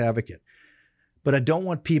best advocate. But I don't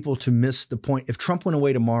want people to miss the point. If Trump went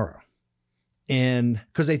away tomorrow, and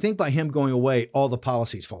because they think by him going away, all the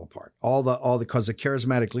policies fall apart, because the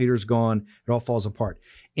charismatic leader's gone, it all falls apart.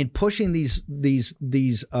 In pushing these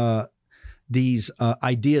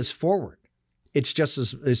ideas forward, it's just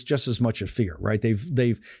as much a fear, right?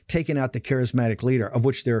 They've taken out the charismatic leader, of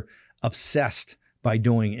which they're obsessed by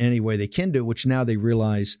doing any way they can do, which now they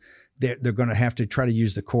realize they're going to have to try to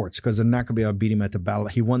use the courts because they're not going to be able to beat him at the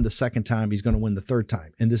ballot. He won the second time. He's going to win the third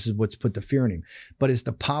time. And this is what's put the fear in him. But it's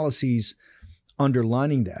the policies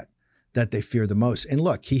underlining that they fear the most. And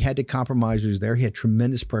look, he had to compromise. He was there. He had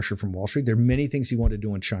tremendous pressure from Wall Street. There are many things he wanted to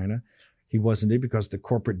do in China. He wasn't it because of the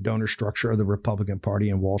corporate donor structure of the Republican Party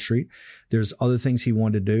and Wall Street. There's other things he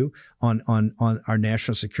wanted to do on our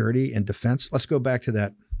national security and defense. Let's go back to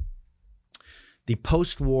that. The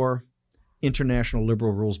post-war international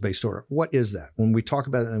liberal rules-based order. What is that? When we talk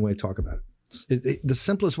about it, and when we talk about it, the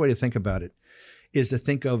simplest way to think about it is to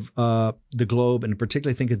think of the globe, and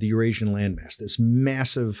particularly think of the Eurasian landmass, this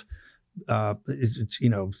massive, I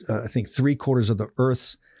think 3/4 of the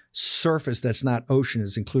Earth's surface that's not ocean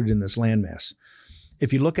is included in this landmass.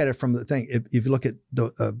 If you look at it from the thing, if you look at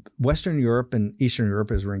the Western Europe and Eastern Europe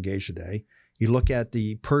as we're engaged today, you look at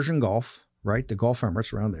the Persian Gulf, right? The Gulf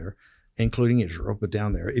Emirates around there, including Israel, but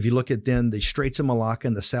down there. If you look at then the Straits of Malacca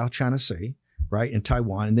and the South China Sea, right? And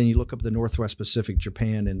Taiwan, and then you look up the Northwest Pacific,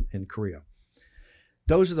 Japan and Korea.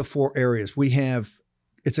 Those are the 4 areas we have.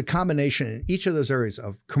 It's a combination in each of those areas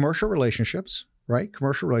of commercial relationships, right?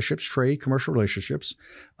 Commercial relationships, trade, commercial relationships,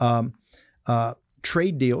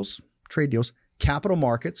 trade deals, capital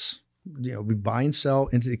markets, we buy and sell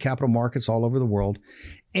into the capital markets all over the world,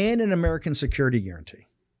 and an American security guarantee.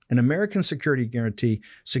 An American security guarantee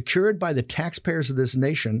secured by the taxpayers of this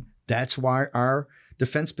nation. That's why our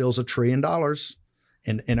defense bill is $1 trillion,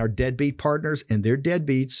 and our deadbeat partners and their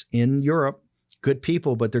deadbeats in Europe, good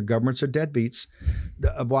people, but their governments are deadbeats.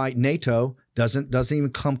 Why NATO doesn't even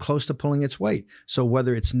come close to pulling its weight. So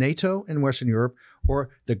whether it's NATO in Western Europe or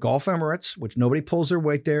the Gulf Emirates, which nobody pulls their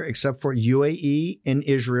weight there except for UAE and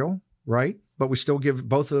Israel, right? But we still give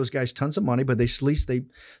both of those guys tons of money, but at least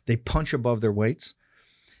they punch above their weights.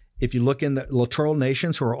 If you look in the littoral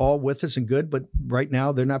nations who are all with us and good, but right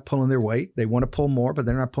now they're not pulling their weight. They want to pull more, but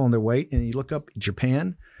they're not pulling their weight. And you look up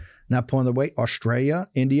Japan, not pulling their weight. Australia,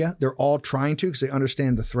 India, they're all trying to because they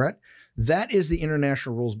understand the threat. That is the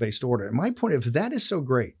international rules-based order. And my point, if that is so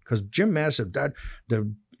great, because Jim Mattis said that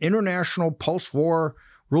the international post-war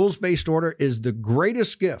rules-based order is the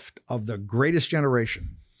greatest gift of the greatest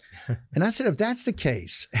generation. And I said, if that's the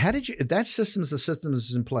case, if that system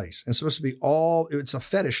is in place and supposed to be it's a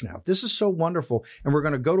fetish now. If this is so wonderful and we're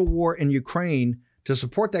going to go to war in Ukraine to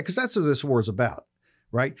support that, because that's what this war is about,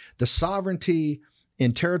 right? The sovereignty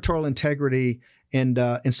and territorial integrity and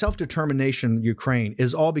self-determination Ukraine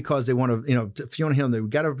is all because they want to, if you want to hear them, we've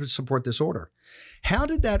got to support this order. How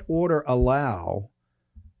did that order allow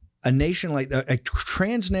a nation like a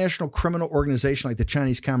transnational criminal organization like the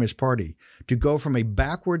Chinese Communist Party to go from a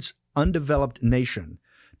backwards, undeveloped nation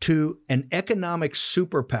to an economic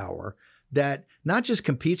superpower that not just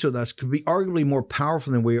competes with us, could be arguably more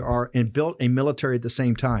powerful than we are, and built a military at the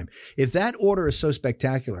same time? If that order is so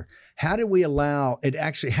spectacular, how did we allow it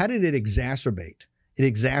actually, how did it exacerbate? It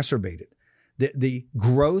exacerbated the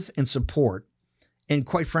growth and support and,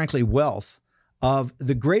 quite frankly, wealth of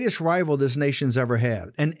the greatest rival this nation's ever had,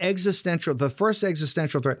 the first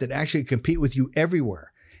existential threat that actually compete with you everywhere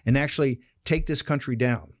and actually take this country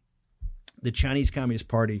down. The Chinese Communist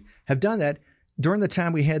Party have done that during the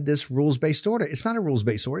time we had this rules-based order. It's not a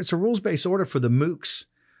rules-based order. It's a rules-based order for the mooks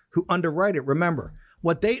who underwrite it. Remember,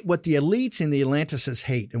 what the elites and the Atlantists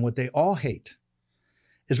hate, and what they all hate,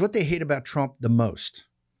 is what they hate about Trump the most,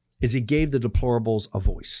 is he gave the deplorables a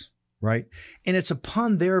voice. Right? And it's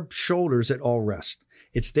upon their shoulders that all rest.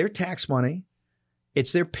 It's their tax money.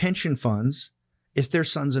 It's their pension funds. It's their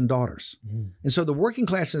sons and daughters. And so the working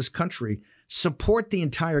class in this country support the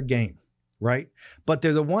entire game, right? But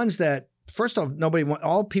they're the ones that, first off,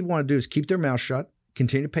 all people want to do is keep their mouth shut,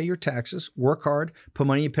 continue to pay your taxes, work hard, put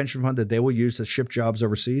money in your pension fund that they will use to ship jobs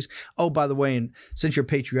overseas. Oh, by the way, and since you're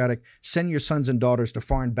patriotic, send your sons and daughters to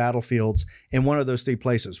foreign battlefields in one of those three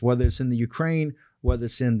places, whether it's in the Ukraine, whether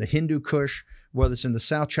it's in the Hindu Kush, whether it's in the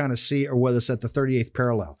South China Sea, or whether it's at the 38th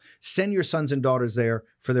parallel. Send your sons and daughters there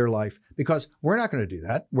for their life, because we're not going to do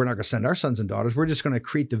that. We're not going to send our sons and daughters. We're just going to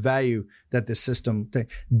accrete the value that this system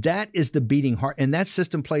that is the beating heart. And that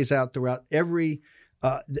system plays out throughout every,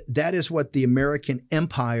 that is what the American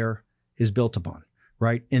empire is built upon,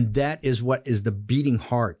 right? And that is what is the beating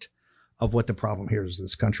heart of what the problem here is in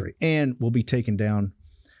this country, and will be taken down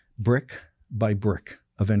brick by brick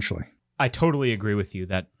eventually. I totally agree with you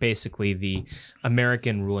that basically the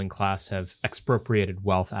American ruling class have expropriated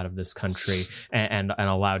wealth out of this country and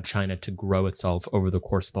allowed China to grow itself over the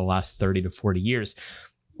course of the last 30 to 40 years.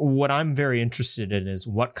 What I'm very interested in is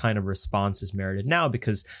what kind of response is merited now,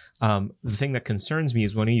 because the thing that concerns me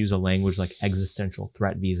is when you use a language like existential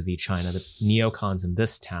threat vis-a-vis China, the neocons in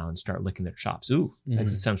this town start licking their chops. Ooh,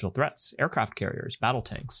 existential threats, aircraft carriers, battle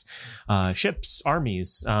tanks, ships,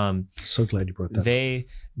 armies. So glad you brought that. They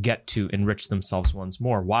get to enrich themselves once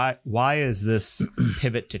more. Why is this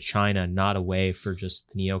pivot to China not a way for just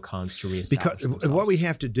the neocons to reestablish themselves? What we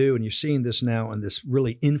have to do, and you're seeing this now in this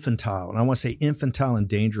really infantile, and I want to say infantile and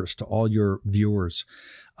dangerous to all your viewers,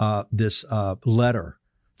 this letter.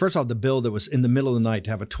 First of all, the bill that was in the middle of the night, to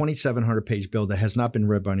have a 2,700-page bill that has not been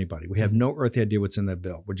read by anybody. We have no earthly idea what's in that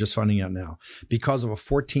bill. We're just finding out now because of a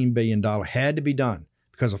 $14 billion had to be done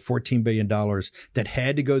because of $14 billion that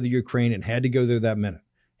had to go to Ukraine and had to go there that minute.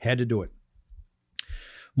 Had to do it.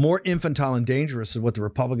 More infantile and dangerous is what the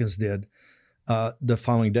Republicans did the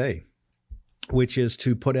following day, which is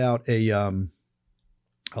to put out a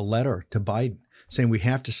letter to Biden saying we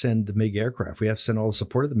have to send the MiG aircraft. We have to send all the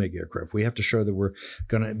support of the MiG aircraft. We have to show that we're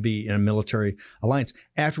going to be in a military alliance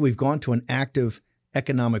after we've gone to an active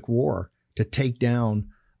economic war to take down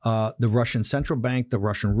the Russian central bank, the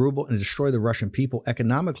Russian ruble, and destroy the Russian people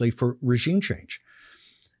economically for regime change.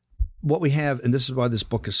 What we have, and this is why this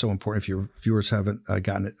book is so important if your viewers haven't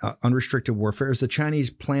gotten it, Unrestricted Warfare, is the Chinese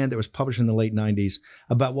plan that was published in the late 90s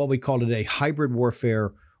about what we call today hybrid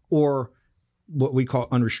warfare, or what we call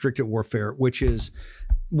unrestricted warfare, which is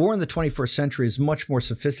war in the 21st century is much more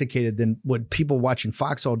sophisticated than what people watching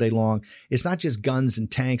Fox all day long. It's not just guns and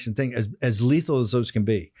tanks and things, as lethal as those can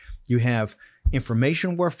be. You have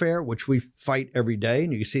information warfare, which we fight every day.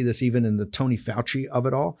 And you can see this even in the Tony Fauci of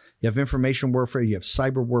it all. You have information warfare, you have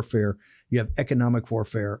cyber warfare, you have economic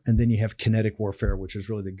warfare, and then you have kinetic warfare, which is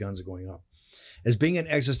really the guns going up. As being an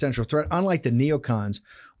existential threat, unlike the neocons,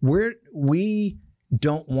 we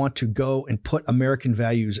don't want to go and put American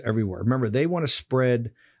values everywhere. Remember, they want to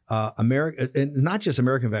spread America, and not just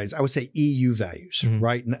American values. I would say EU values,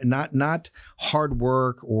 right? Not hard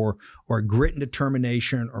work or grit and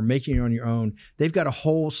determination or making it on your own. They've got a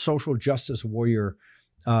whole social justice warrior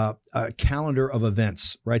calendar of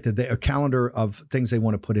events, right? A calendar of things they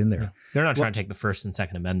want to put in there. Yeah. They're not trying to take the First and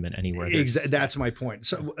Second Amendment anywhere. That's my point.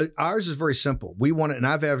 So ours is very simple. We want it, and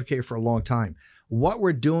I've advocated for a long time. What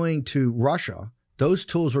we're doing to Russia, those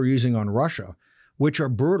tools we're using on Russia, which are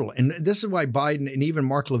brutal. And this is why Biden and even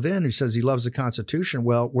Mark Levin, who says he loves the Constitution,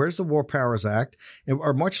 well, where's the War Powers Act?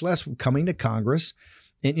 Or much less coming to Congress.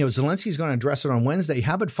 And, Zelensky's going to address it on Wednesday.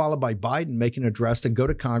 How about followed by Biden making an address to go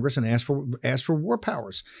to Congress and ask for war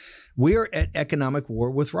powers? We are at economic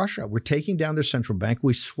war with Russia. We're taking down their central bank.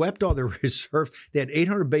 We swept all their reserves. They had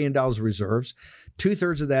 $800 billion of reserves,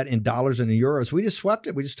 2/3 of that in dollars and in euros. We just swept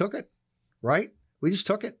it. We just took it, right? We just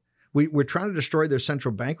took it. We're trying to destroy their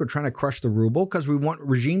central bank. We're trying to crush the ruble because we want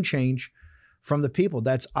regime change from the people.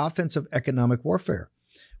 That's offensive economic warfare.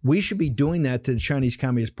 We should be doing that to the Chinese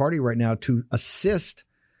Communist Party right now to assist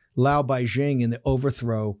Lao Beijing in the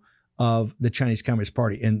overthrow of the Chinese Communist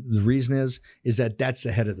Party. And the reason is that that's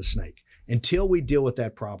the head of the snake. Until we deal with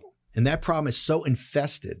that problem, and that problem is so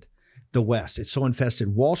infested the West, it's so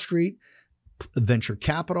infested Wall Street, venture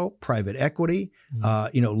capital, private equity,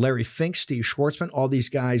 Larry Fink, Steve Schwarzman, all these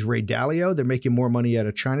guys, Ray Dalio, they're making more money out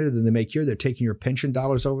of China than they make here. They're taking your pension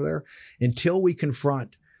dollars over there. Until we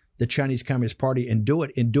confront the Chinese Communist Party and do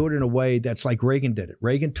it in a way that's like Reagan did it.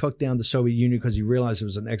 Reagan took down the Soviet Union because he realized it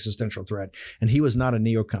was an existential threat. And he was not a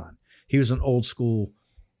neocon. He was an old school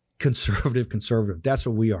conservative. That's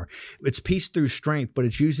what we are. It's peace through strength, but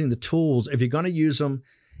it's using the tools. If you're going to use them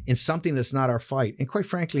in something that's not our fight. And quite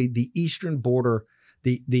frankly, the eastern border,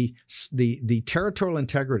 the territorial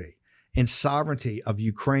integrity and sovereignty of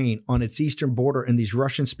Ukraine on its eastern border in these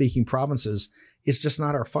Russian-speaking provinces is just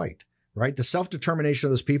not our fight. right? The self-determination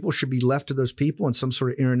of those people should be left to those people, and some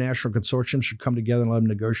sort of international consortium should come together and let them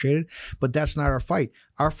negotiate it. But that's not our fight.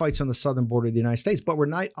 Our fight's on the southern border of the United States. But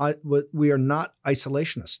we are not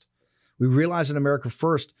isolationist. We realize in America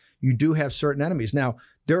First, you do have certain enemies. Now,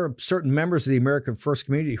 there are certain members of the American First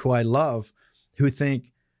community who I love who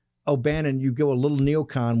think, oh, Bannon, you go a little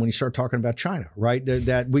neocon when you start talking about China, right?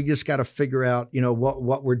 That we just got to figure out,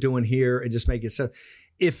 what we're doing here and just make it so.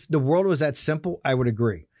 If the world was that simple, I would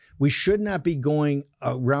agree. We should not be going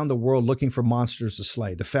around the world looking for monsters to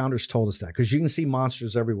slay. The founders told us that, because you can see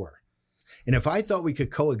monsters everywhere. And if I thought we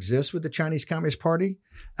could coexist with the Chinese Communist Party,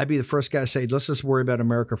 I'd be the first guy to say, let's just worry about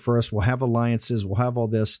America first. We'll have alliances. We'll have all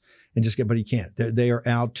this and just but you can't. They're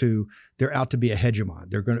out to be a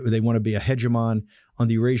hegemon. They want to be a hegemon on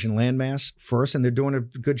the Eurasian landmass first, and they're doing a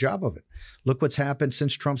good job of it. Look what's happened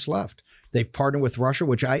since Trump's left. They've partnered with Russia,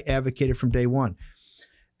 which I advocated from day one.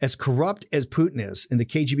 As corrupt as Putin is and the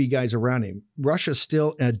KGB guys around him, Russia's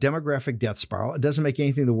still in a demographic death spiral. It doesn't make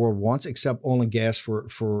anything the world wants except oil and gas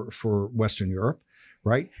for Western Europe,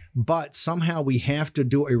 right? But somehow we have to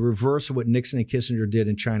do a reverse of what Nixon and Kissinger did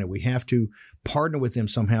in China. We have to partner with them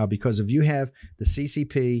somehow, because if you have the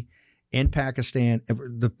CCP and Pakistan,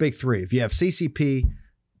 the big three, if you have CCP,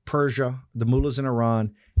 Persia, the mullahs in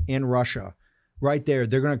Iran, and Russia, right there,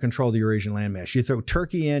 they're going to control the Eurasian landmass. You throw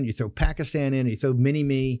Turkey in, you throw Pakistan in, you throw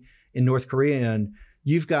Mini-Me in North Korea in,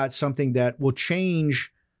 you've got something that will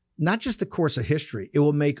change not just the course of history, it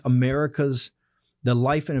will make the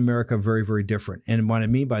life in America very, very different. And what I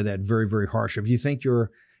mean by that, very, very harsh. If you think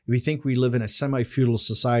we live in a semi-feudal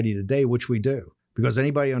society today, which we do, because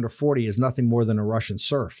anybody under 40 is nothing more than a Russian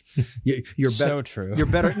serf. You're better. So true. You're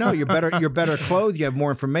better. No, you're better. You're better clothed. You have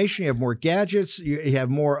more information. You have more gadgets. You have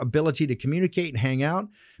more ability to communicate and hang out.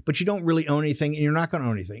 But you don't really own anything, and you're not going to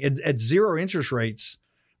own anything at zero interest rates,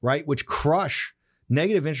 right? Which crush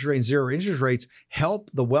negative interest rates. Zero interest rates help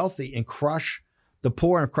the wealthy and crush the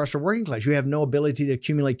poor and crush the working class. You have no ability to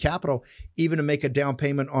accumulate capital, even to make a down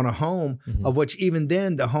payment on a home, of which even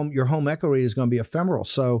then your home equity is going to be ephemeral.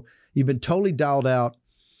 So you've been totally dialed out.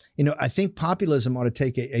 I think populism ought to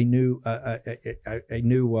take get a new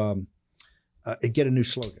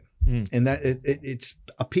slogan, and that it's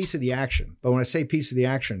a piece of the action. But when I say piece of the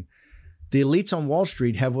action, the elites on Wall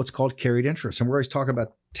Street have what's called carried interest, and we're always talking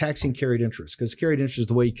about taxing carried interest, because carried interest is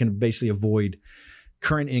the way you can basically avoid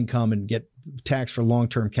current income and get taxed for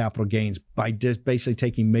long-term capital gains by basically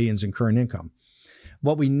taking millions in current income.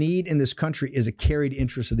 What we need in this country is a carried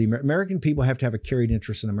interest of the American people. Have to have a carried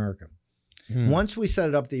interest in America. Once we set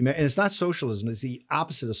it up, and it's not socialism, it's the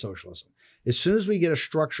opposite of socialism. As soon as we get a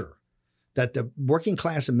structure that the working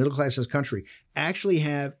class and middle class of this country actually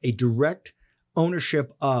have a direct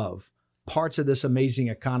ownership of parts of this amazing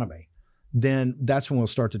economy, then that's when we'll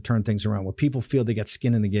start to turn things around, when people feel they got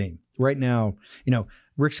skin in the game. Right now,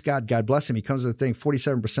 Rick Scott, God bless him, he comes with the thing,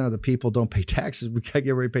 47% of the people don't pay taxes. We can't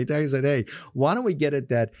get ready to pay taxes. And hey, why don't we get it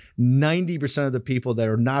that 90% of the people that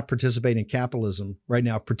are not participating in capitalism right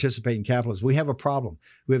now participate in capitalism? We have a problem.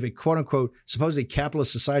 We have a quote unquote, supposedly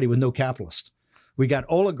capitalist society with no capitalist. We got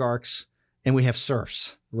oligarchs and we have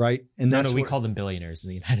serfs, right? And we call them billionaires in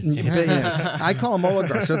the United States. I call them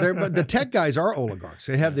oligarchs. But the tech guys are oligarchs.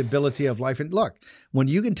 They have the ability of life. And look, when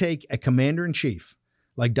you can take a commander in chief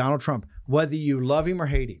like Donald Trump, whether you love him or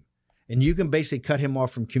hate him, and you can basically cut him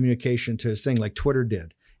off from communication to his thing like Twitter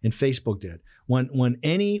did and Facebook did. When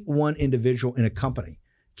any one individual in a company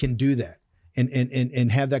can do that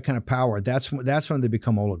and have that kind of power, that's when they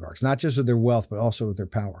become oligarchs, not just with their wealth, but also with their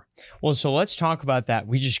power. Well, so let's talk about that.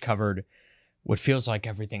 We just covered what feels like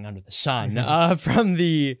everything under the sun, from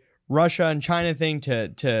the Russia and China thing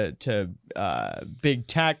to big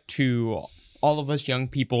tech to all of us young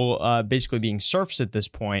people basically being serfs at this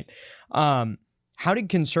point. How did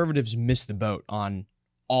conservatives miss the boat on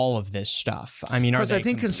all of this stuff? I mean, I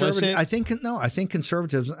think conservatives,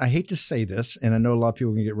 I hate to say this, and I know a lot of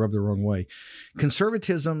people are going to get rubbed the wrong way.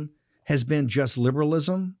 Conservatism has been just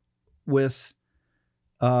liberalism with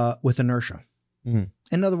inertia.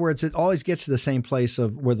 In other words, it always gets to the same place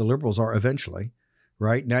of where the liberals are eventually.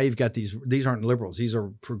 Right now, you've got these aren't liberals. These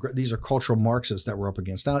are cultural Marxists that we're up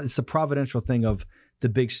against. Now, it's the providential thing of the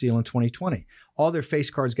big steal in 2020. All their face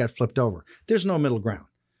cards got flipped over. There's no middle ground,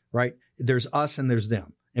 right? There's us and there's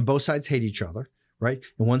them, and both sides hate each other, right?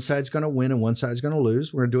 And one side's going to win and one side's going to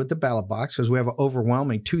lose. We're going to do it at the ballot box because we have an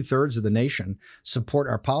overwhelming 2/3 of the nation support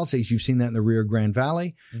our policies. You've seen that in the Rio Grande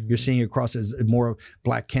Valley. You're seeing it across as more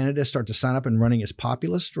black candidates start to sign up and running as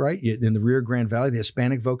populists, right? In the Rio Grande Valley, the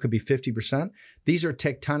Hispanic vote could be 50%. These are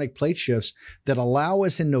tectonic plate shifts that allow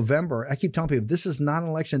us in November. I keep telling people, this is not an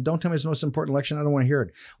election. Don't tell me it's the most important election. I don't want to hear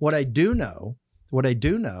it. What I do know What I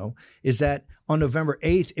do know is that on November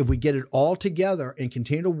 8th, if we get it all together and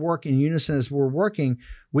continue to work in unison as we're working,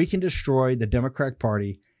 we can destroy the Democratic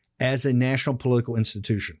Party as a national political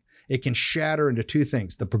institution. It can shatter into two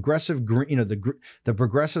things: the progressive green, the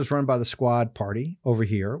progressives run by the Squad Party over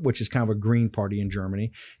here, which is kind of a green party in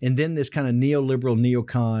Germany, and then this kind of neoliberal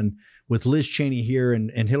neocon with Liz Cheney here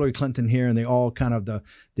and Hillary Clinton here, and they all kind of the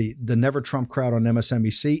Never Trump crowd on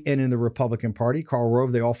MSNBC and in the Republican Party, Karl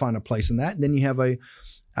Rove, they all find a place in that. And then you have I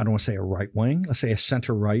don't want to say a right wing, let's say a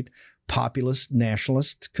center right, populist,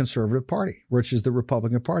 nationalist, conservative party, which is the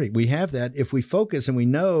Republican Party. We have that if we focus and we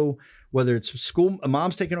know whether it's school,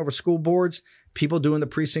 moms taking over school boards, people doing the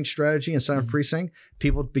precinct strategy inside of precinct,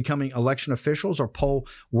 people becoming election officials or poll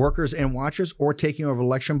workers and watchers, or taking over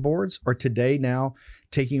election boards, or today now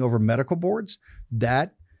taking over medical boards.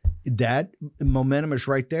 That momentum is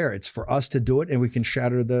right there. It's for us to do it, and we can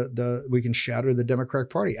shatter the Democratic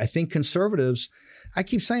Party. I think conservatives, I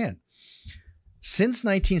keep saying, since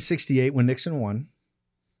 1968 when Nixon won,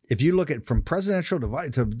 if you look at from presidential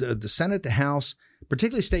to the Senate, the House,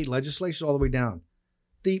 particularly state legislatures all the way down,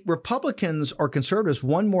 the Republicans or conservatives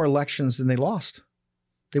won more elections than they lost.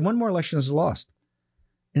 They won more elections than they lost.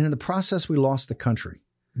 And in the process, we lost the country.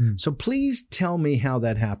 So please tell me how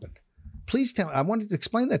that happened. I wanted to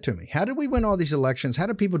explain that to me. How did we win all these elections? How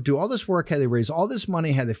did people do all this work? How did they raise all this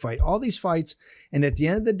money? How did they fight all these fights? And at the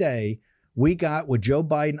end of the day, we got what Joe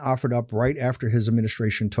Biden offered up right after his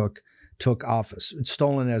administration took office. It's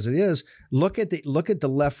stolen as it is. Look at the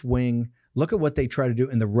left wing. Look at what they try to do,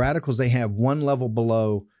 and the radicals they have one level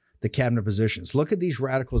below the cabinet positions. Look at these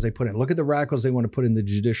radicals they put in. Look at the radicals they want to put in the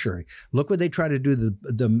judiciary. Look what they try to do to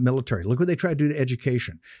the military. Look what they try to do to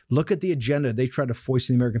education. Look at the agenda they try to foist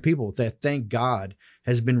to the American people that, thank God,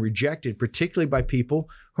 has been rejected, particularly by people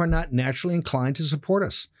who are not naturally inclined to support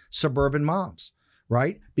us, suburban moms,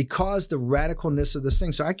 right? Because the radicalness of this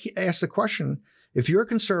thing. So I ask the question, if you're a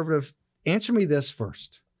conservative, answer me this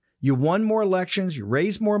first. You won more elections, you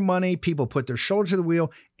raised more money, people put their shoulder to the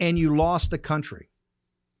wheel, and you lost the country.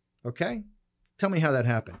 Okay? Tell me how that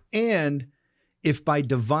happened. And if by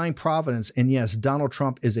divine providence, and yes, Donald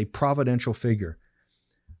Trump is a providential figure,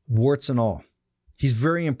 warts and all, he's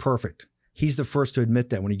very imperfect. He's the first to admit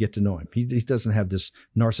that when you get to know him. He doesn't have this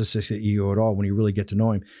narcissistic ego at all when you really get to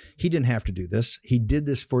know him. He didn't have to do this. He did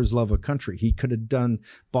this for his love of country. He could have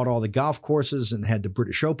bought all the golf courses and had the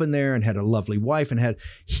British Open there and had a lovely wife and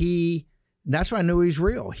that's why I knew he's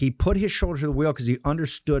real. He put his shoulder to the wheel because he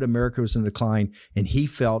understood America was in decline, and he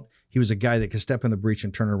felt he was a guy that could step in the breach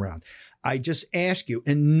and turn it around. I just ask you,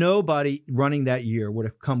 and nobody running that year would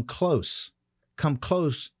have come close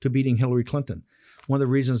to beating Hillary Clinton. One of the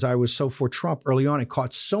reasons I was so for Trump early on and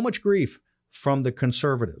caught so much grief from the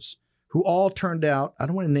conservatives, who all turned out, I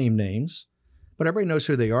don't want to name names, but everybody knows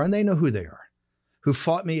who they are, and they know who they are, who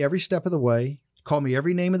fought me every step of the way, called me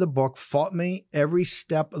every name of the book, fought me every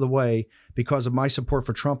step of the way because of my support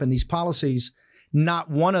for Trump and these policies. Not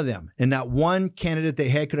one of them and not one candidate they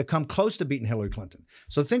had could have come close to beating Hillary Clinton.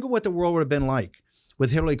 So think of what the world would have been like with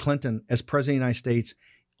Hillary Clinton as president of the United States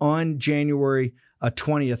on January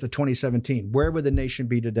 20th of 2017. Where would the nation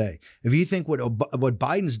be today? If you think what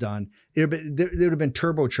Biden's done, it would have been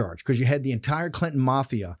turbocharged because you had the entire Clinton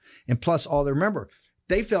mafia and plus all the, remember,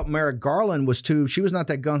 they felt Merrick Garland she was not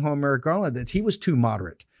that gung-ho Merrick Garland, that he was too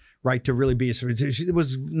moderate, right, to really be, it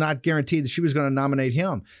was not guaranteed that she was going to nominate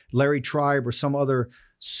him, Larry Tribe or some other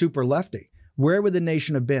super lefty. Where would the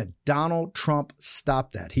nation have been? Donald Trump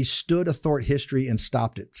stopped that. He stood athwart history and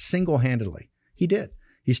stopped it single-handedly. He did.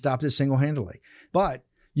 He stopped it single-handedly. But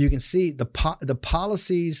you can see the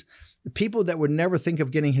policies, the people that would never think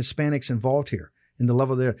of getting Hispanics involved here in the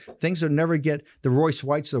level there, things that never get the Royce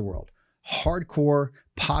Whites of the world, hardcore,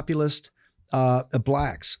 populist,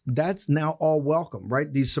 blacks. That's now all welcome,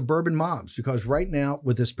 right? These suburban moms, because right now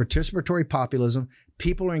with this participatory populism,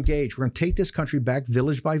 people are engaged. We're going to take this country back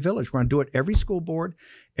village by village. We're going to do it every school board,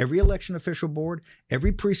 every election official board,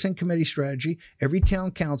 every precinct committee strategy, every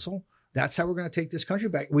town council. That's how we're going to take this country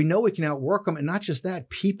back. We know we can outwork them. And not just that,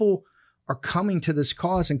 people are coming to this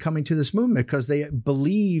cause and coming to this movement because they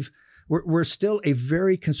believe we're still a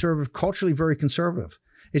very conservative, culturally very conservative.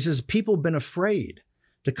 It's just people have been afraid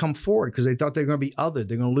to come forward because they thought they were going to be othered.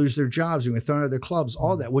 They're going to lose their jobs. They're going to be thrown out of their clubs,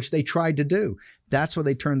 all that, which they tried to do. That's why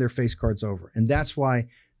they turned their face cards over. And that's why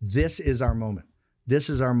this is our moment. This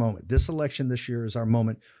is our moment. This election this year is our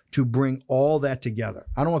moment to bring all that together.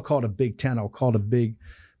 I don't want to call it a big tent. I'll call it a big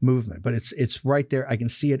movement, but it's right there. I can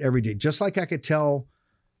see it every day. Just like I could tell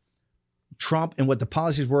Trump and what the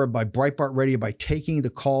policies were by Breitbart Radio by taking the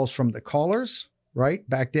calls from the callers, right?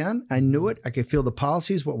 Back then, I knew it. I could feel the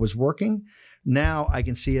policies, what was working. Now I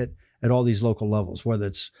can see it at all these local levels, whether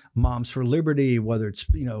it's Moms for Liberty, whether it's,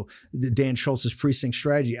 Dan Schultz's precinct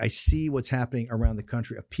strategy. I see what's happening around the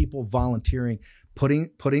country of people volunteering, putting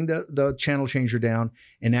the channel changer down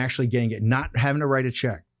and actually getting it, not having to write a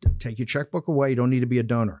check. Take your checkbook away. You don't need to be a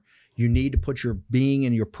donor. You need to put your being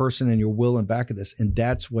and your person and your will in back of this. And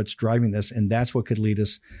that's what's driving this. And that's what could lead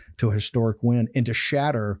us to a historic win and to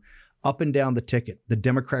shatter up and down the ticket the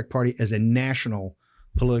Democratic Party as a national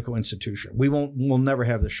political institution. We'll never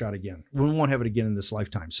have this shot again. We won't have it again in this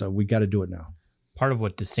lifetime. So we got to do it now. Part of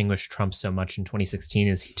what distinguished Trump so much in 2016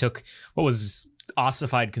 is he took what was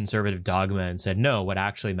ossified conservative dogma and said, no, what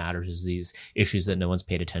actually matters is these issues that no one's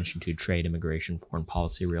paid attention to: trade, immigration, foreign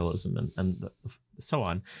policy, realism, and so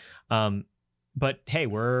on. But hey,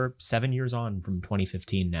 we're 7 years on from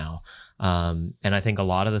 2015 now. And I think a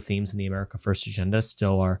lot of the themes in the America First agenda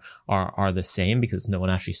still are the same because no one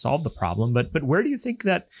actually solved the problem. But where do you think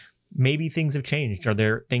that maybe things have changed? Are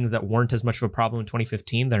there things that weren't as much of a problem in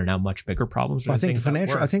 2015 that are now much bigger problems? I think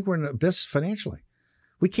I think we're in the abyss financially.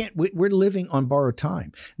 We're living on borrowed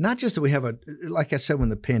time. Not just that we have like I said,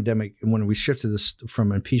 when we shifted this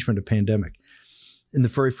from impeachment to pandemic, in the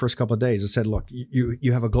very first couple of days, I said, look,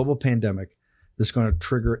 you have a global pandemic that's going to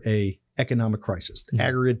trigger a economic crisis,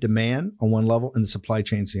 aggregate demand on one level and the supply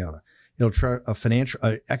chains the other. It'll trigger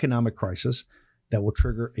economic crisis that will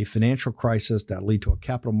trigger a financial crisis that will lead to a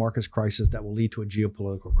capital markets crisis that will lead to a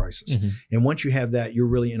geopolitical crisis. Mm-hmm. And once you have that, you're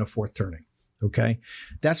really in a fourth turning. Okay.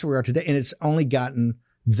 That's where we are today. And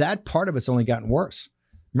that part of it's only gotten worse.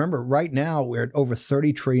 Remember, right now we're at over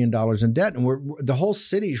 $30 trillion in debt, and the whole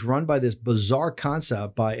city's run by this bizarre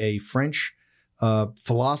concept by a French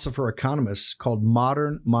philosopher economist called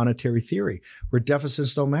modern monetary theory, where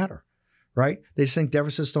deficits don't matter, right? They just think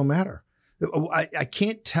deficits don't matter. I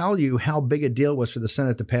can't tell you how big a deal it was for the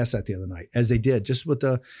Senate to pass that the other night, as they did,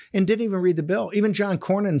 and didn't even read the bill. Even John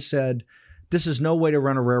Cornyn said, this is no way to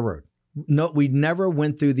run a railroad. No, we never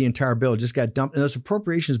went through the entire bill. It just got dumped. And those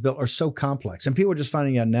appropriations bills are so complex. And people are just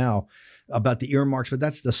finding out now about the earmarks, but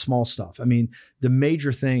that's the small stuff. I mean, the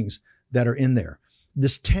major things that are in there.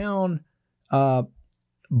 This town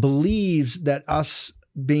believes that us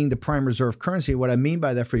being the prime reserve currency, what I mean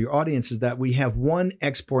by that for your audience is that we have one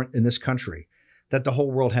export in this country that the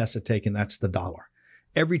whole world has to take, and that's the dollar.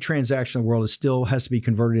 Every transaction in the world still has to be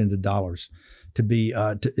converted into dollars to be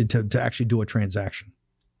to actually do a transaction.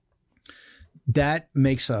 That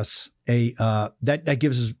makes us that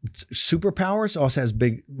gives us superpowers, also has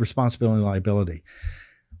big responsibility and liability.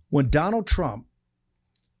 When Donald Trump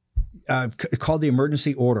called the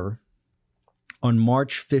emergency order on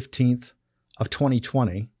March 15th of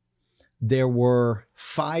 2020, there were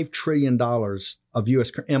 $5 trillion of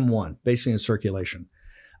U.S. M1 basically in circulation.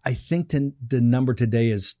 I think the number today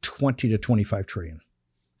is 20 to 25 trillion.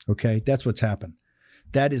 Okay. That's what's happened.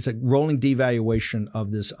 That is a rolling devaluation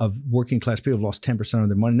of working class people have lost 10% of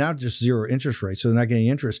their money. Not just zero interest rates, so they're not getting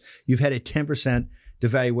interest. You've had a 10%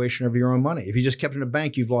 devaluation of your own money. If you just kept it in a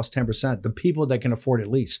bank, you've lost 10%. The people that can afford it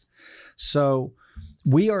least. So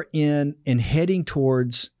we are in and heading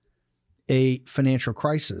towards a financial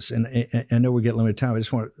crisis. And I know we get limited time. I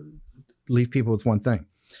just want to leave people with one thing.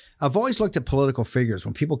 I've always looked at political figures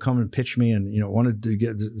when people come and pitch me and, wanted to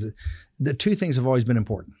get the two things have always been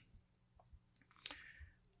important.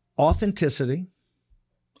 Authenticity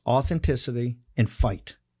and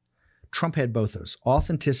fight. Trump had both those,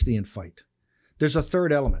 authenticity and fight. There's a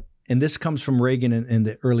third element, and this comes from Reagan in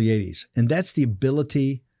the early 80s, and that's the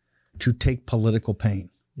ability to take political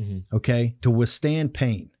pain, okay, to withstand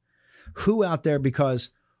pain. Who out there, because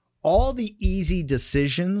all the easy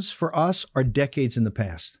decisions for us are decades in the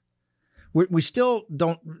past. We still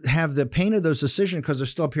don't have the pain of those decisions because they're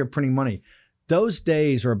still up here printing money. Those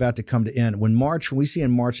days are about to come to end. When we see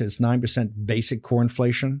in March that it's 9% basic core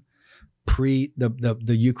inflation, pre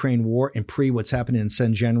the Ukraine war and pre what's happening in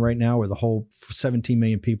Shenzhen right now, where the whole 17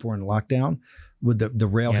 million people are in lockdown with the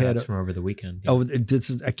railhead. Yeah, that's from over the weekend. Oh,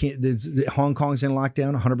 Hong Kong's in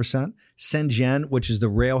lockdown 100%. Shenzhen, which is the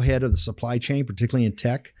railhead of the supply chain, particularly in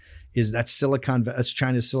tech, that's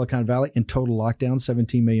China's Silicon Valley in total lockdown,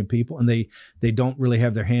 17 million people. And they don't really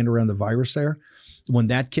have their hand around the virus there. When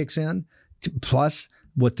that kicks in, plus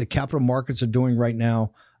what the capital markets are doing right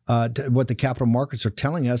now, what the capital markets are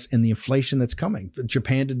telling us and the inflation that's coming.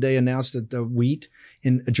 Japan today announced that the wheat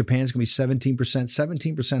in Japan is going to be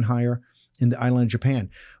 17% higher in the island of Japan.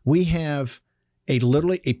 We have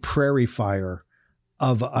literally a prairie fire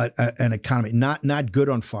of an economy, not good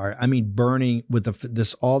on fire. I mean, burning with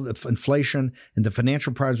all the inflation and the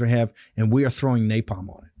financial problems we have, and we are throwing napalm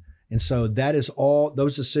on it. And so that is all,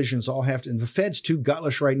 those decisions all have to, and the Fed's too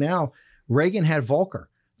gutless right now. Reagan had Volcker.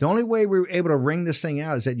 The only way we were able to wring this thing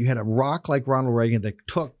out is that you had a rock like Ronald Reagan that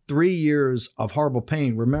took 3 years of horrible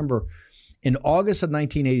pain. Remember, in August of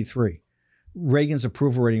 1983, Reagan's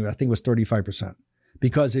approval rating, I think, was 35%.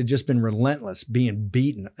 Because it had just been relentless, being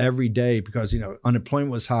beaten every day because,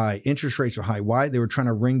 unemployment was high, interest rates were high. Why? They were trying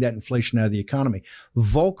to wring that inflation out of the economy.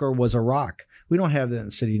 Volcker was a rock. We don't have that in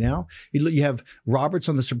the city now. You have Roberts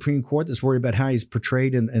on the Supreme Court that's worried about how he's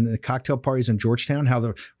portrayed in the cocktail parties in Georgetown, how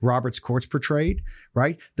the Roberts court's portrayed,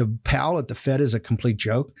 right? The Powell at the Fed is a complete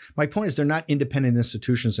joke. My point is they're not independent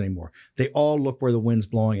institutions anymore. They all look where the wind's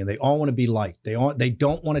blowing and they all want to be liked. They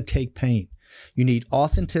don't want to take pain. You need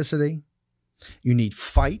authenticity. You need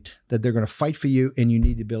fight, that they're going to fight for you, and you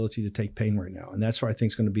need the ability to take pain right now. And that's where I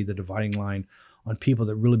think is going to be the dividing line on people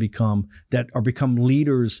that really become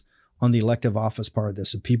leaders on the elective office part of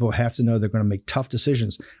this. And people have to know they're going to make tough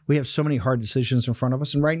decisions. We have so many hard decisions in front of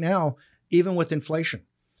us. And right now, even with inflation,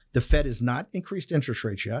 the Fed has not increased interest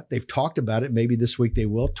rates yet. They've talked about it. Maybe this week they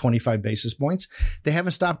will, 25 basis points. They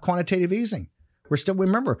haven't stopped quantitative easing.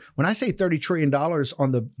 Remember, when I say $30 trillion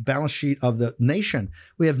on the balance sheet of the nation,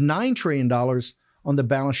 we have $9 trillion on the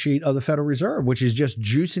balance sheet of the Federal Reserve, which is just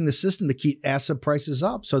juicing the system to keep asset prices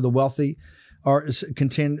up. So the wealthy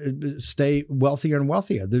stay wealthier and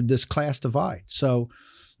wealthier. This class divide. So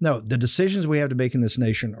no, the decisions we have to make in this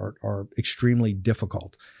nation are extremely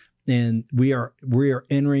difficult. And we are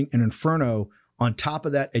entering an inferno. On top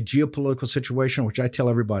of that, a geopolitical situation, which I tell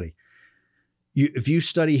everybody, if you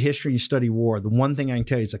study history, you study war, the one thing I can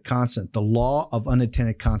tell you is a constant, the law of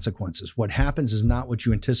unintended consequences. What happens is not what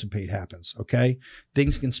you anticipate happens, okay?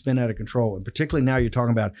 Things can spin out of control. And particularly now you're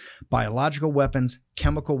talking about biological weapons,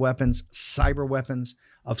 chemical weapons, cyber weapons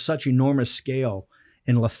of such enormous scale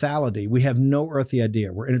and lethality. We have no earthly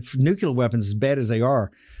idea. Nuclear weapons, as bad as they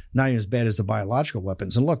are, not even as bad as the biological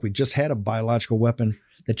weapons. And look, we just had a biological weapon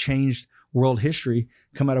that changed world history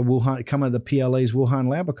come out of the PLA's Wuhan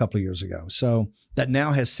lab a couple of years ago. So that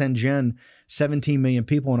now has Shenzhen, 17 million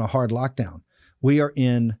people in a hard lockdown. We are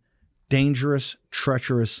in dangerous,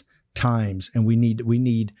 treacherous times, and we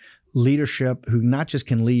need leadership who not just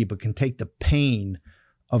can lead, but can take the pain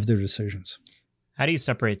of their decisions. How do you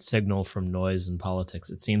separate signal from noise in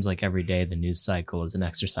politics? It seems like every day the news cycle is an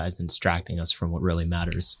exercise in distracting us from what really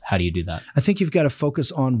matters. How do you do that? I think you've got to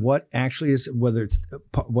focus on what actually is, whether it's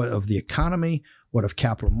what of the economy, what of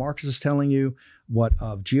capital markets is telling you, what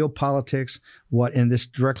of geopolitics, and this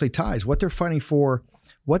directly ties what they're fighting for.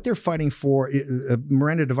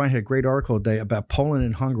 Miranda Devine had a great article today about Poland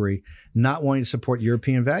and Hungary not wanting to support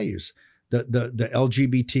European values, the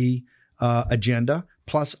LGBT agenda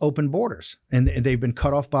plus open borders, and they've been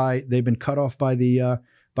cut off by the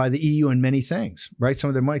EU in many things, right? Some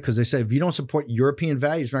of their money, because they say if you don't support European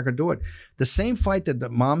values, you're not going to do it. The same fight that the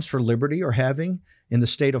Moms for Liberty are having in the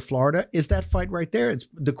state of Florida is that fight right there.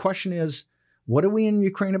 The question is, what are we in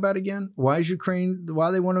Ukraine about again? Why is Ukraine?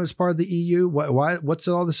 Why they want to as part of the EU? What's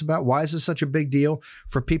all this about? Why is this such a big deal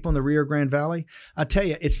for people in the Rio Grande Valley? I tell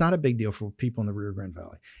you, it's not a big deal for people in the Rio Grande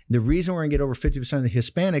Valley. The reason we're going to get over 50% of the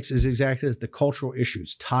Hispanics is exactly the cultural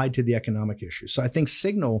issues tied to the economic issues. So I think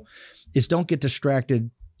signal is don't get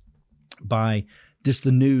distracted by just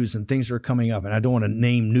the news and things that are coming up. And I don't want to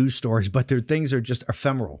name news stories, but things that are just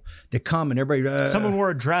ephemeral. They come and everybody. Someone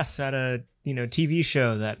wore a dress at a TV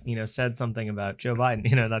show that said something about Joe Biden.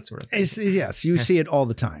 That sort of thing. Yes, you see it all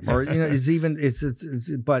the time. Or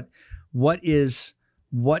but what is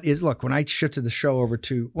look, when I shifted the show over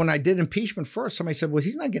to when I did impeachment first, somebody said, well,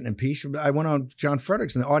 he's not getting impeached. I went on John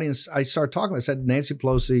Fredericks and the audience, I started talking. I said, Nancy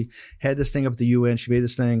Pelosi had this thing up at the UN. She made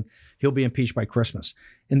this thing. He'll be impeached by Christmas.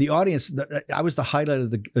 In the audience, I was the highlight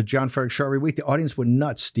of the John Fredericks show every week. The audience went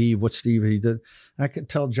nuts. Steve, what Steve he did. And I could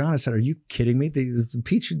tell John, I said, are you kidding me?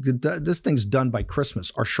 This thing's done by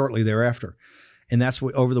Christmas or shortly thereafter. And that's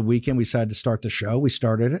what over the weekend we decided to start the show. We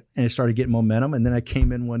started it and it started getting momentum. And then I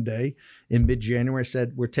came in one day in mid-January. I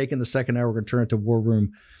said, we're taking the second hour. We're going to turn it to War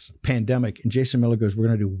Room Pandemic. And Jason Miller goes, we're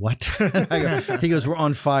going to do what? He goes, we're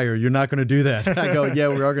on fire. You're not going to do that. And I go, yeah,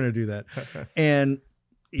 we are going to do that. And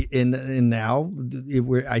now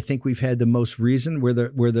I think we've had the most reason where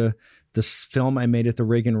the film I made at the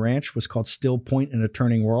Reagan Ranch was called Still Point in a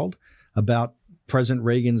Turning World, about President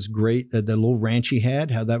Reagan's the little ranch he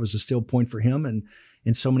had, how that was a still point for him and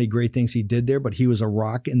so many great things he did there, but he was a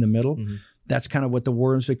rock in the middle. Mm-hmm. That's kind of what the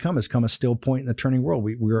war has become. It's become a still point in a turning world.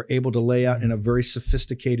 We were able to lay out in a very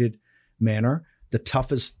sophisticated manner the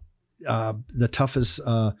toughest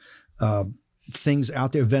things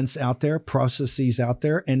out there, events out there, processes out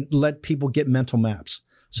there, and let people get mental maps.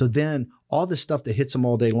 So then all the stuff that hits them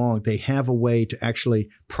all day long, they have a way to actually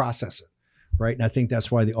process it. Right. And I think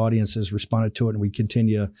that's why the audience has responded to it. And we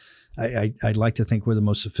continue I'd like to think we're the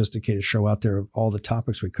most sophisticated show out there of all the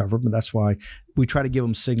topics we cover, but that's why we try to give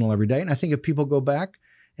them signal every day. And I think if people go back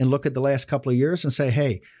and look at the last couple of years and say,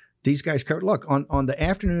 hey, these guys cover, look, on the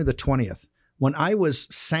afternoon of the 20th, when I was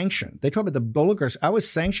sanctioned, they talk about the oligarchs, I was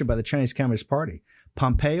sanctioned by the Chinese Communist Party,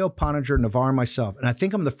 Pompeo, Pottinger, Navarro, and myself. And I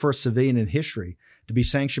think I'm the first civilian in history to be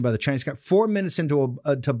sanctioned by the Chinese Communist Party. 4 minutes into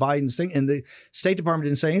to Biden's thing, and the State Department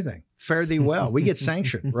didn't say anything. Fare thee well. We get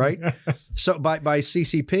sanctioned, right? So by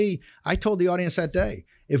CCP, I told the audience that day,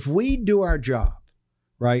 if we do our job,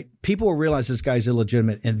 right, people will realize this guy's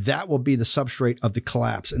illegitimate, and that will be the substrate of the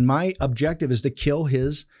collapse. And my objective is to kill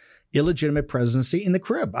his illegitimate presidency in the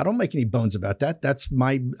crib. I don't make any bones about that.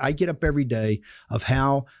 I get up every day of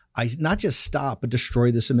how I not just stop, but destroy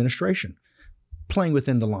this administration, playing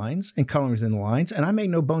within the lines and coloring within the lines. And I make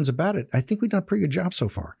no bones about it. I think we've done a pretty good job so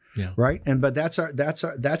far. Yeah. Right. But that's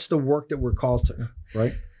the work that we're called to.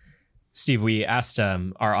 Right. Steve, we asked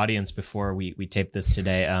our audience before we taped this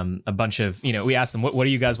today, a bunch of, we asked them, what do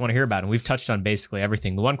you guys want to hear about? And we've touched on basically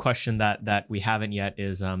everything. The one question that we haven't yet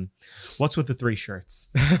is, what's with the 3 shirts?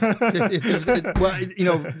 Well,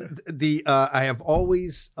 I have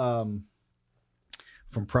always,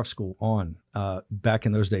 from prep school on, back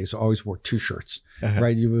in those days, I always wore 2 shirts,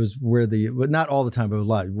 right? It was but not all the time, but a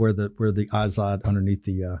lot, where the Azad underneath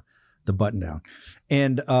the button down.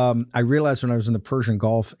 And I realized when I was in the Persian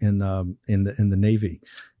Gulf in the Navy,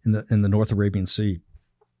 in the North Arabian Sea,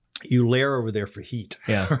 you layer over there for heat.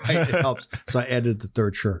 Yeah. Right. It helps. So I added the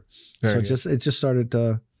 3rd shirt. It just started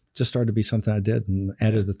to be something I did, and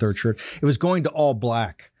added the 3rd shirt. It was going to all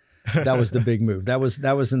black. That was the big move. That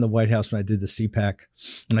was in the White House when I did the CPAC,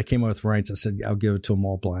 and I came out with rights. I said, I'll give it to them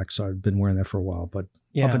all black. So I've been wearing that for a while, but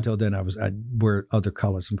up until then I'd wear other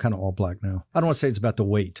colors. I'm kind of all black now. I don't want to say it's about the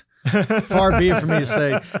weight. Far be it from me to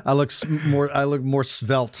say I look more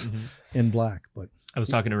svelte in black, but I was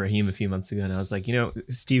talking to Raheem a few months ago, and I was like,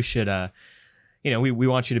 Steve should, we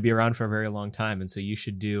want you to be around for a very long time. And so you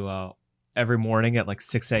should do, every morning at like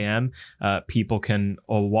 6 a.m. People can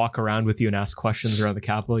walk around with you and ask questions around the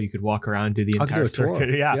Capitol. You could walk around, do the entire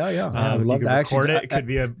circuit. Yeah. I would love to record it. It could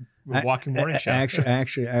be a walking morning show.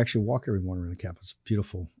 Actually walk every morning around the Capitol. It's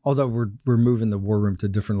beautiful. Although we're moving the war room to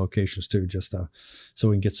different locations too, just so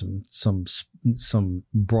we can get some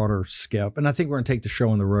broader scale. And I think we're going to take the show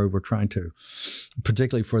on the road. We're trying to,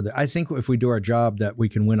 particularly I think if we do our job, that we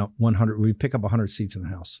can win up 100. We pick up 100 seats in the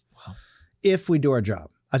House. Wow. If we do our job.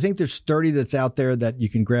 I think there's 30 that's out there that you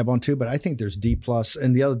can grab onto, but I think there's D+.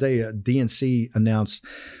 And the other day, DNC announced,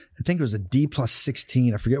 I think it was a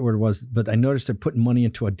D+16. I forget what it was, but I noticed they're putting money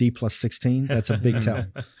into a D+16. That's a big tell.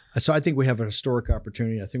 So I think we have a historic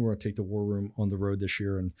opportunity. I think we're going to take the war room on the road this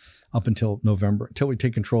year and up until November, until we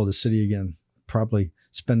take control of the city again, probably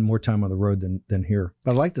spend more time on the road than here.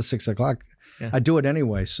 But I like the 6 o'clock. Yeah. I do it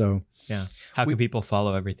anyway. So yeah. How can people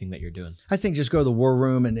follow everything that you're doing? I think just go to the War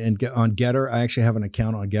Room and get on Getter. I actually have an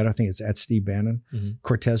account on Getter. I think it's at Steve Bannon. Mm-hmm.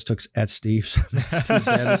 Cortez took at Steve. So Steve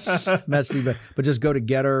Bannon. Matt Steve Bannon. But just go to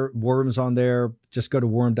Getter. War Room's on there. Just go to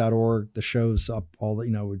warroom.org. The show's up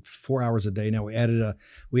 4 hours a day. Now we added a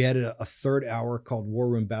 3rd hour called War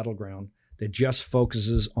Room Battleground that just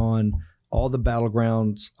focuses on all the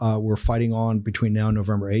battlegrounds we're fighting on between now and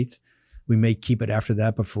November 8th. We may keep it after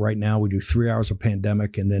that, but for right now, we do 3 hours of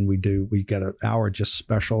pandemic, and then we got an hour just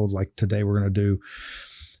special. Like today, we're going to do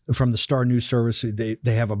from the Star News Service. They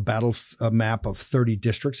have a map of 30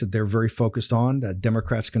 districts that they're very focused on that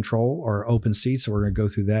Democrats control or open seats. So we're going to go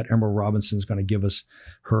through that. Emerald Robinson is going to give us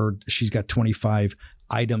she's got 25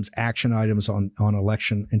 action items on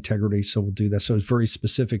election integrity. So we'll do that. So it's very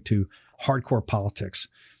specific to hardcore politics,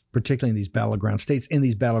 particularly in these battleground states, in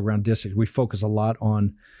these battleground districts. We focus a lot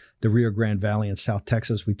on the Rio Grande Valley in South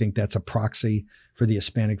Texas. We think that's a proxy for the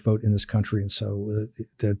Hispanic vote in this country. And so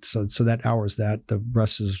that hour is that. The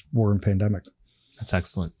rest is war and pandemic. That's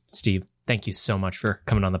excellent. Steve, thank you so much for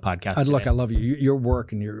coming on the podcast today. Look, I love you. Your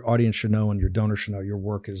work, and your audience should know, and your donors should know, your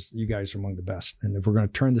work you guys are among the best. And if we're going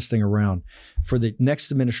to turn this thing around for the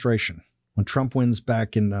next administration, when Trump wins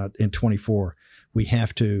back in 24, we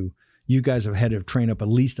have to, you guys have had to train up at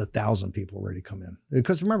least 1,000 people ready to come in.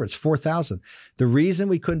 Because remember, it's 4,000. The reason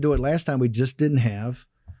we couldn't do it last time, we just didn't have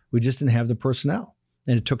the personnel.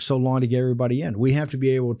 And it took so long to get everybody in. We have to be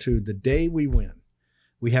able to, the day we win,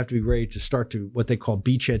 we have to be ready to start to what they call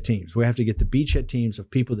beachhead teams. We have to get the beachhead teams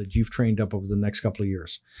of people that you've trained up over the next couple of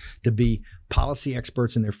years to be policy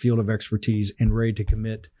experts in their field of expertise and ready to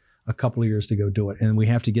commit a couple of years to go do it. And we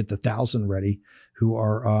have to get the 1,000 ready who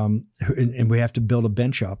are, and we have to build a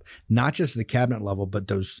bench up, not just at the cabinet level, but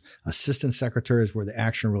those assistant secretaries where the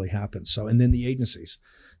action really happens. So, and then the agencies.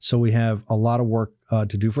 So we have a lot of work to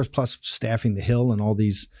do for us, plus staffing the Hill and all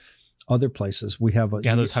these other places. We have those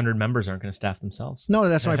 100 members aren't going to staff themselves. No,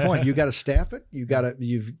 that's my point. You got to staff it.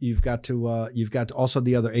 You've got to also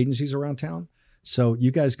the other agencies around town. So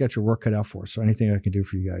you guys got your work cut out for us. So anything I can do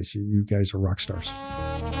for you guys are rock stars.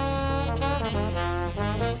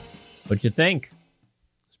 What'd you think?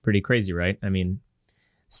 It's pretty crazy, right? I mean,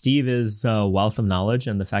 Steve is a wealth of knowledge,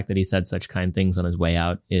 and the fact that he said such kind things on his way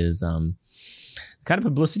out is kind of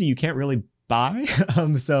publicity you can't really buy.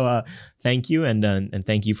 So thank you, and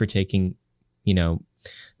thank you for taking,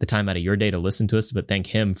 the time out of your day to listen to us, but thank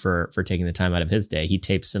him for taking the time out of his day. He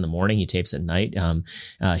tapes in the morning, he tapes at night.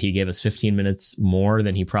 He gave us 15 minutes more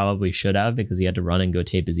than he probably should have because he had to run and go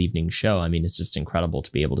tape his evening show. I mean, it's just incredible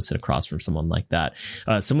to be able to sit across from someone like that,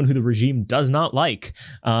 someone who the regime does not like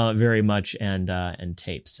very much, and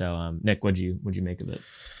tape. So Nick, what'd you make of it?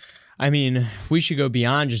 I mean, we should go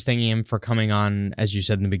beyond just thanking him for coming on, as you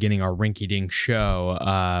said in the beginning, our rinky-dink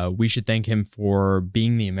show. We should thank him for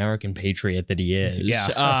being the American patriot that he is.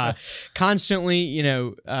 Yeah. Constantly,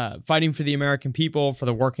 fighting for the American people, for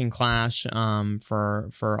the working class,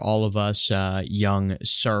 for all of us young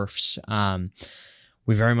serfs.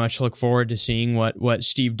 We very much look forward to seeing what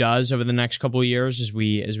Steve does over the next couple of years as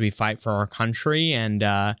we fight for our country. And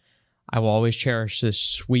I will always cherish this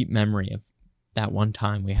sweet memory of that one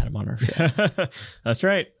time we had him on our show. That's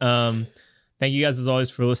right. Thank you guys as always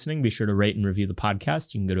for listening. Be sure to rate and review the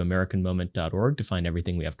podcast. You can go to AmericanMoment.org to find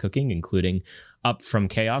everything we have cooking, including Up From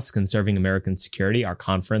Chaos, Conserving American Security, our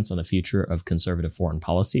conference on the future of conservative foreign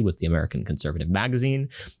policy with the American Conservative Magazine.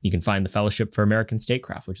 You can find the Fellowship for American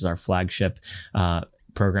Statecraft, which is our flagship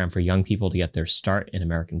program for young people to get their start in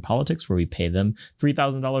American politics, where we pay them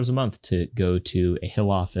 $3,000 a month to go to a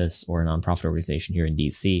Hill office or a nonprofit organization here in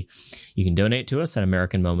DC. You can donate to us at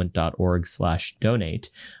AmericanMoment.org/donate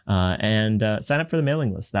and sign up for the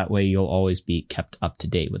mailing list. That way you'll always be kept up to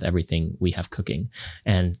date with everything we have cooking.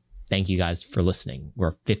 And thank you guys for listening.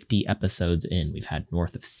 We're 50 episodes in. We've had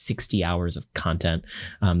north of 60 hours of content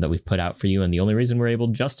that we've put out for you. And the only reason we're able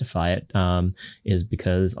to justify it is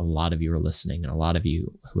because a lot of you are listening, and a lot of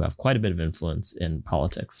you who have quite a bit of influence in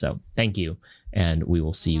politics. So thank you. And we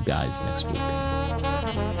will see you guys next week.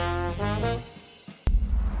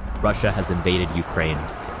 Russia has invaded Ukraine.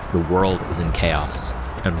 The world is in chaos.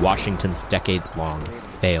 And Washington's decades-long,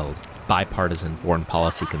 failed, bipartisan foreign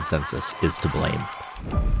policy consensus is to blame.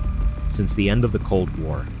 Since the end of the Cold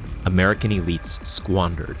War, American elites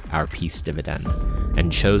squandered our peace dividend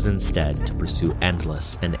and chose instead to pursue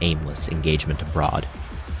endless and aimless engagement abroad.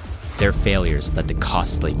 Their failures led to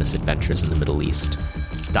costly misadventures in the Middle East,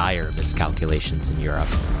 dire miscalculations in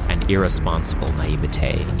Europe, and irresponsible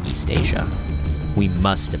naivete in East Asia. We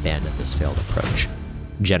must abandon this failed approach,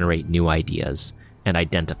 generate new ideas, and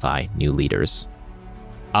identify new leaders.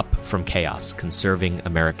 Up From Chaos, Conserving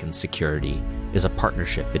American Security is a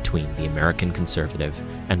partnership between the American Conservative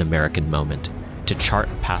and American Moment to chart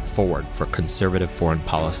a path forward for conservative foreign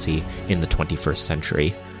policy in the 21st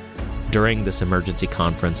century. During this emergency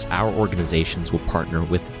conference, our organizations will partner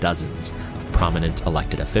with dozens of prominent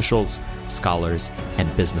elected officials, scholars,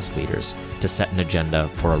 and business leaders to set an agenda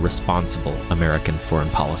for a responsible American foreign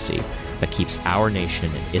policy that keeps our nation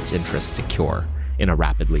and its interests secure in a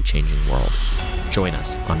rapidly changing world. Join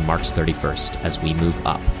us on March 31st as we move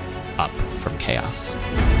up from chaos.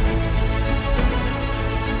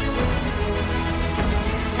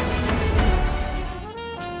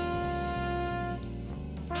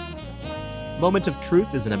 Moment of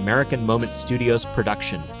Truth is an American Moment Studios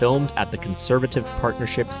production filmed at the Conservative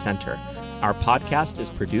Partnership Center. Our podcast is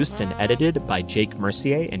produced and edited by Jake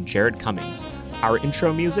Mercier and Jared Cummings. Our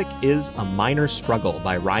intro music is A Minor Struggle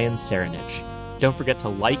by Ryan Serenich. Don't forget to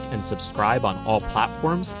like and subscribe on all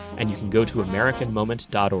platforms, and you can go to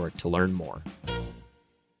AmericanMoment.org to learn more.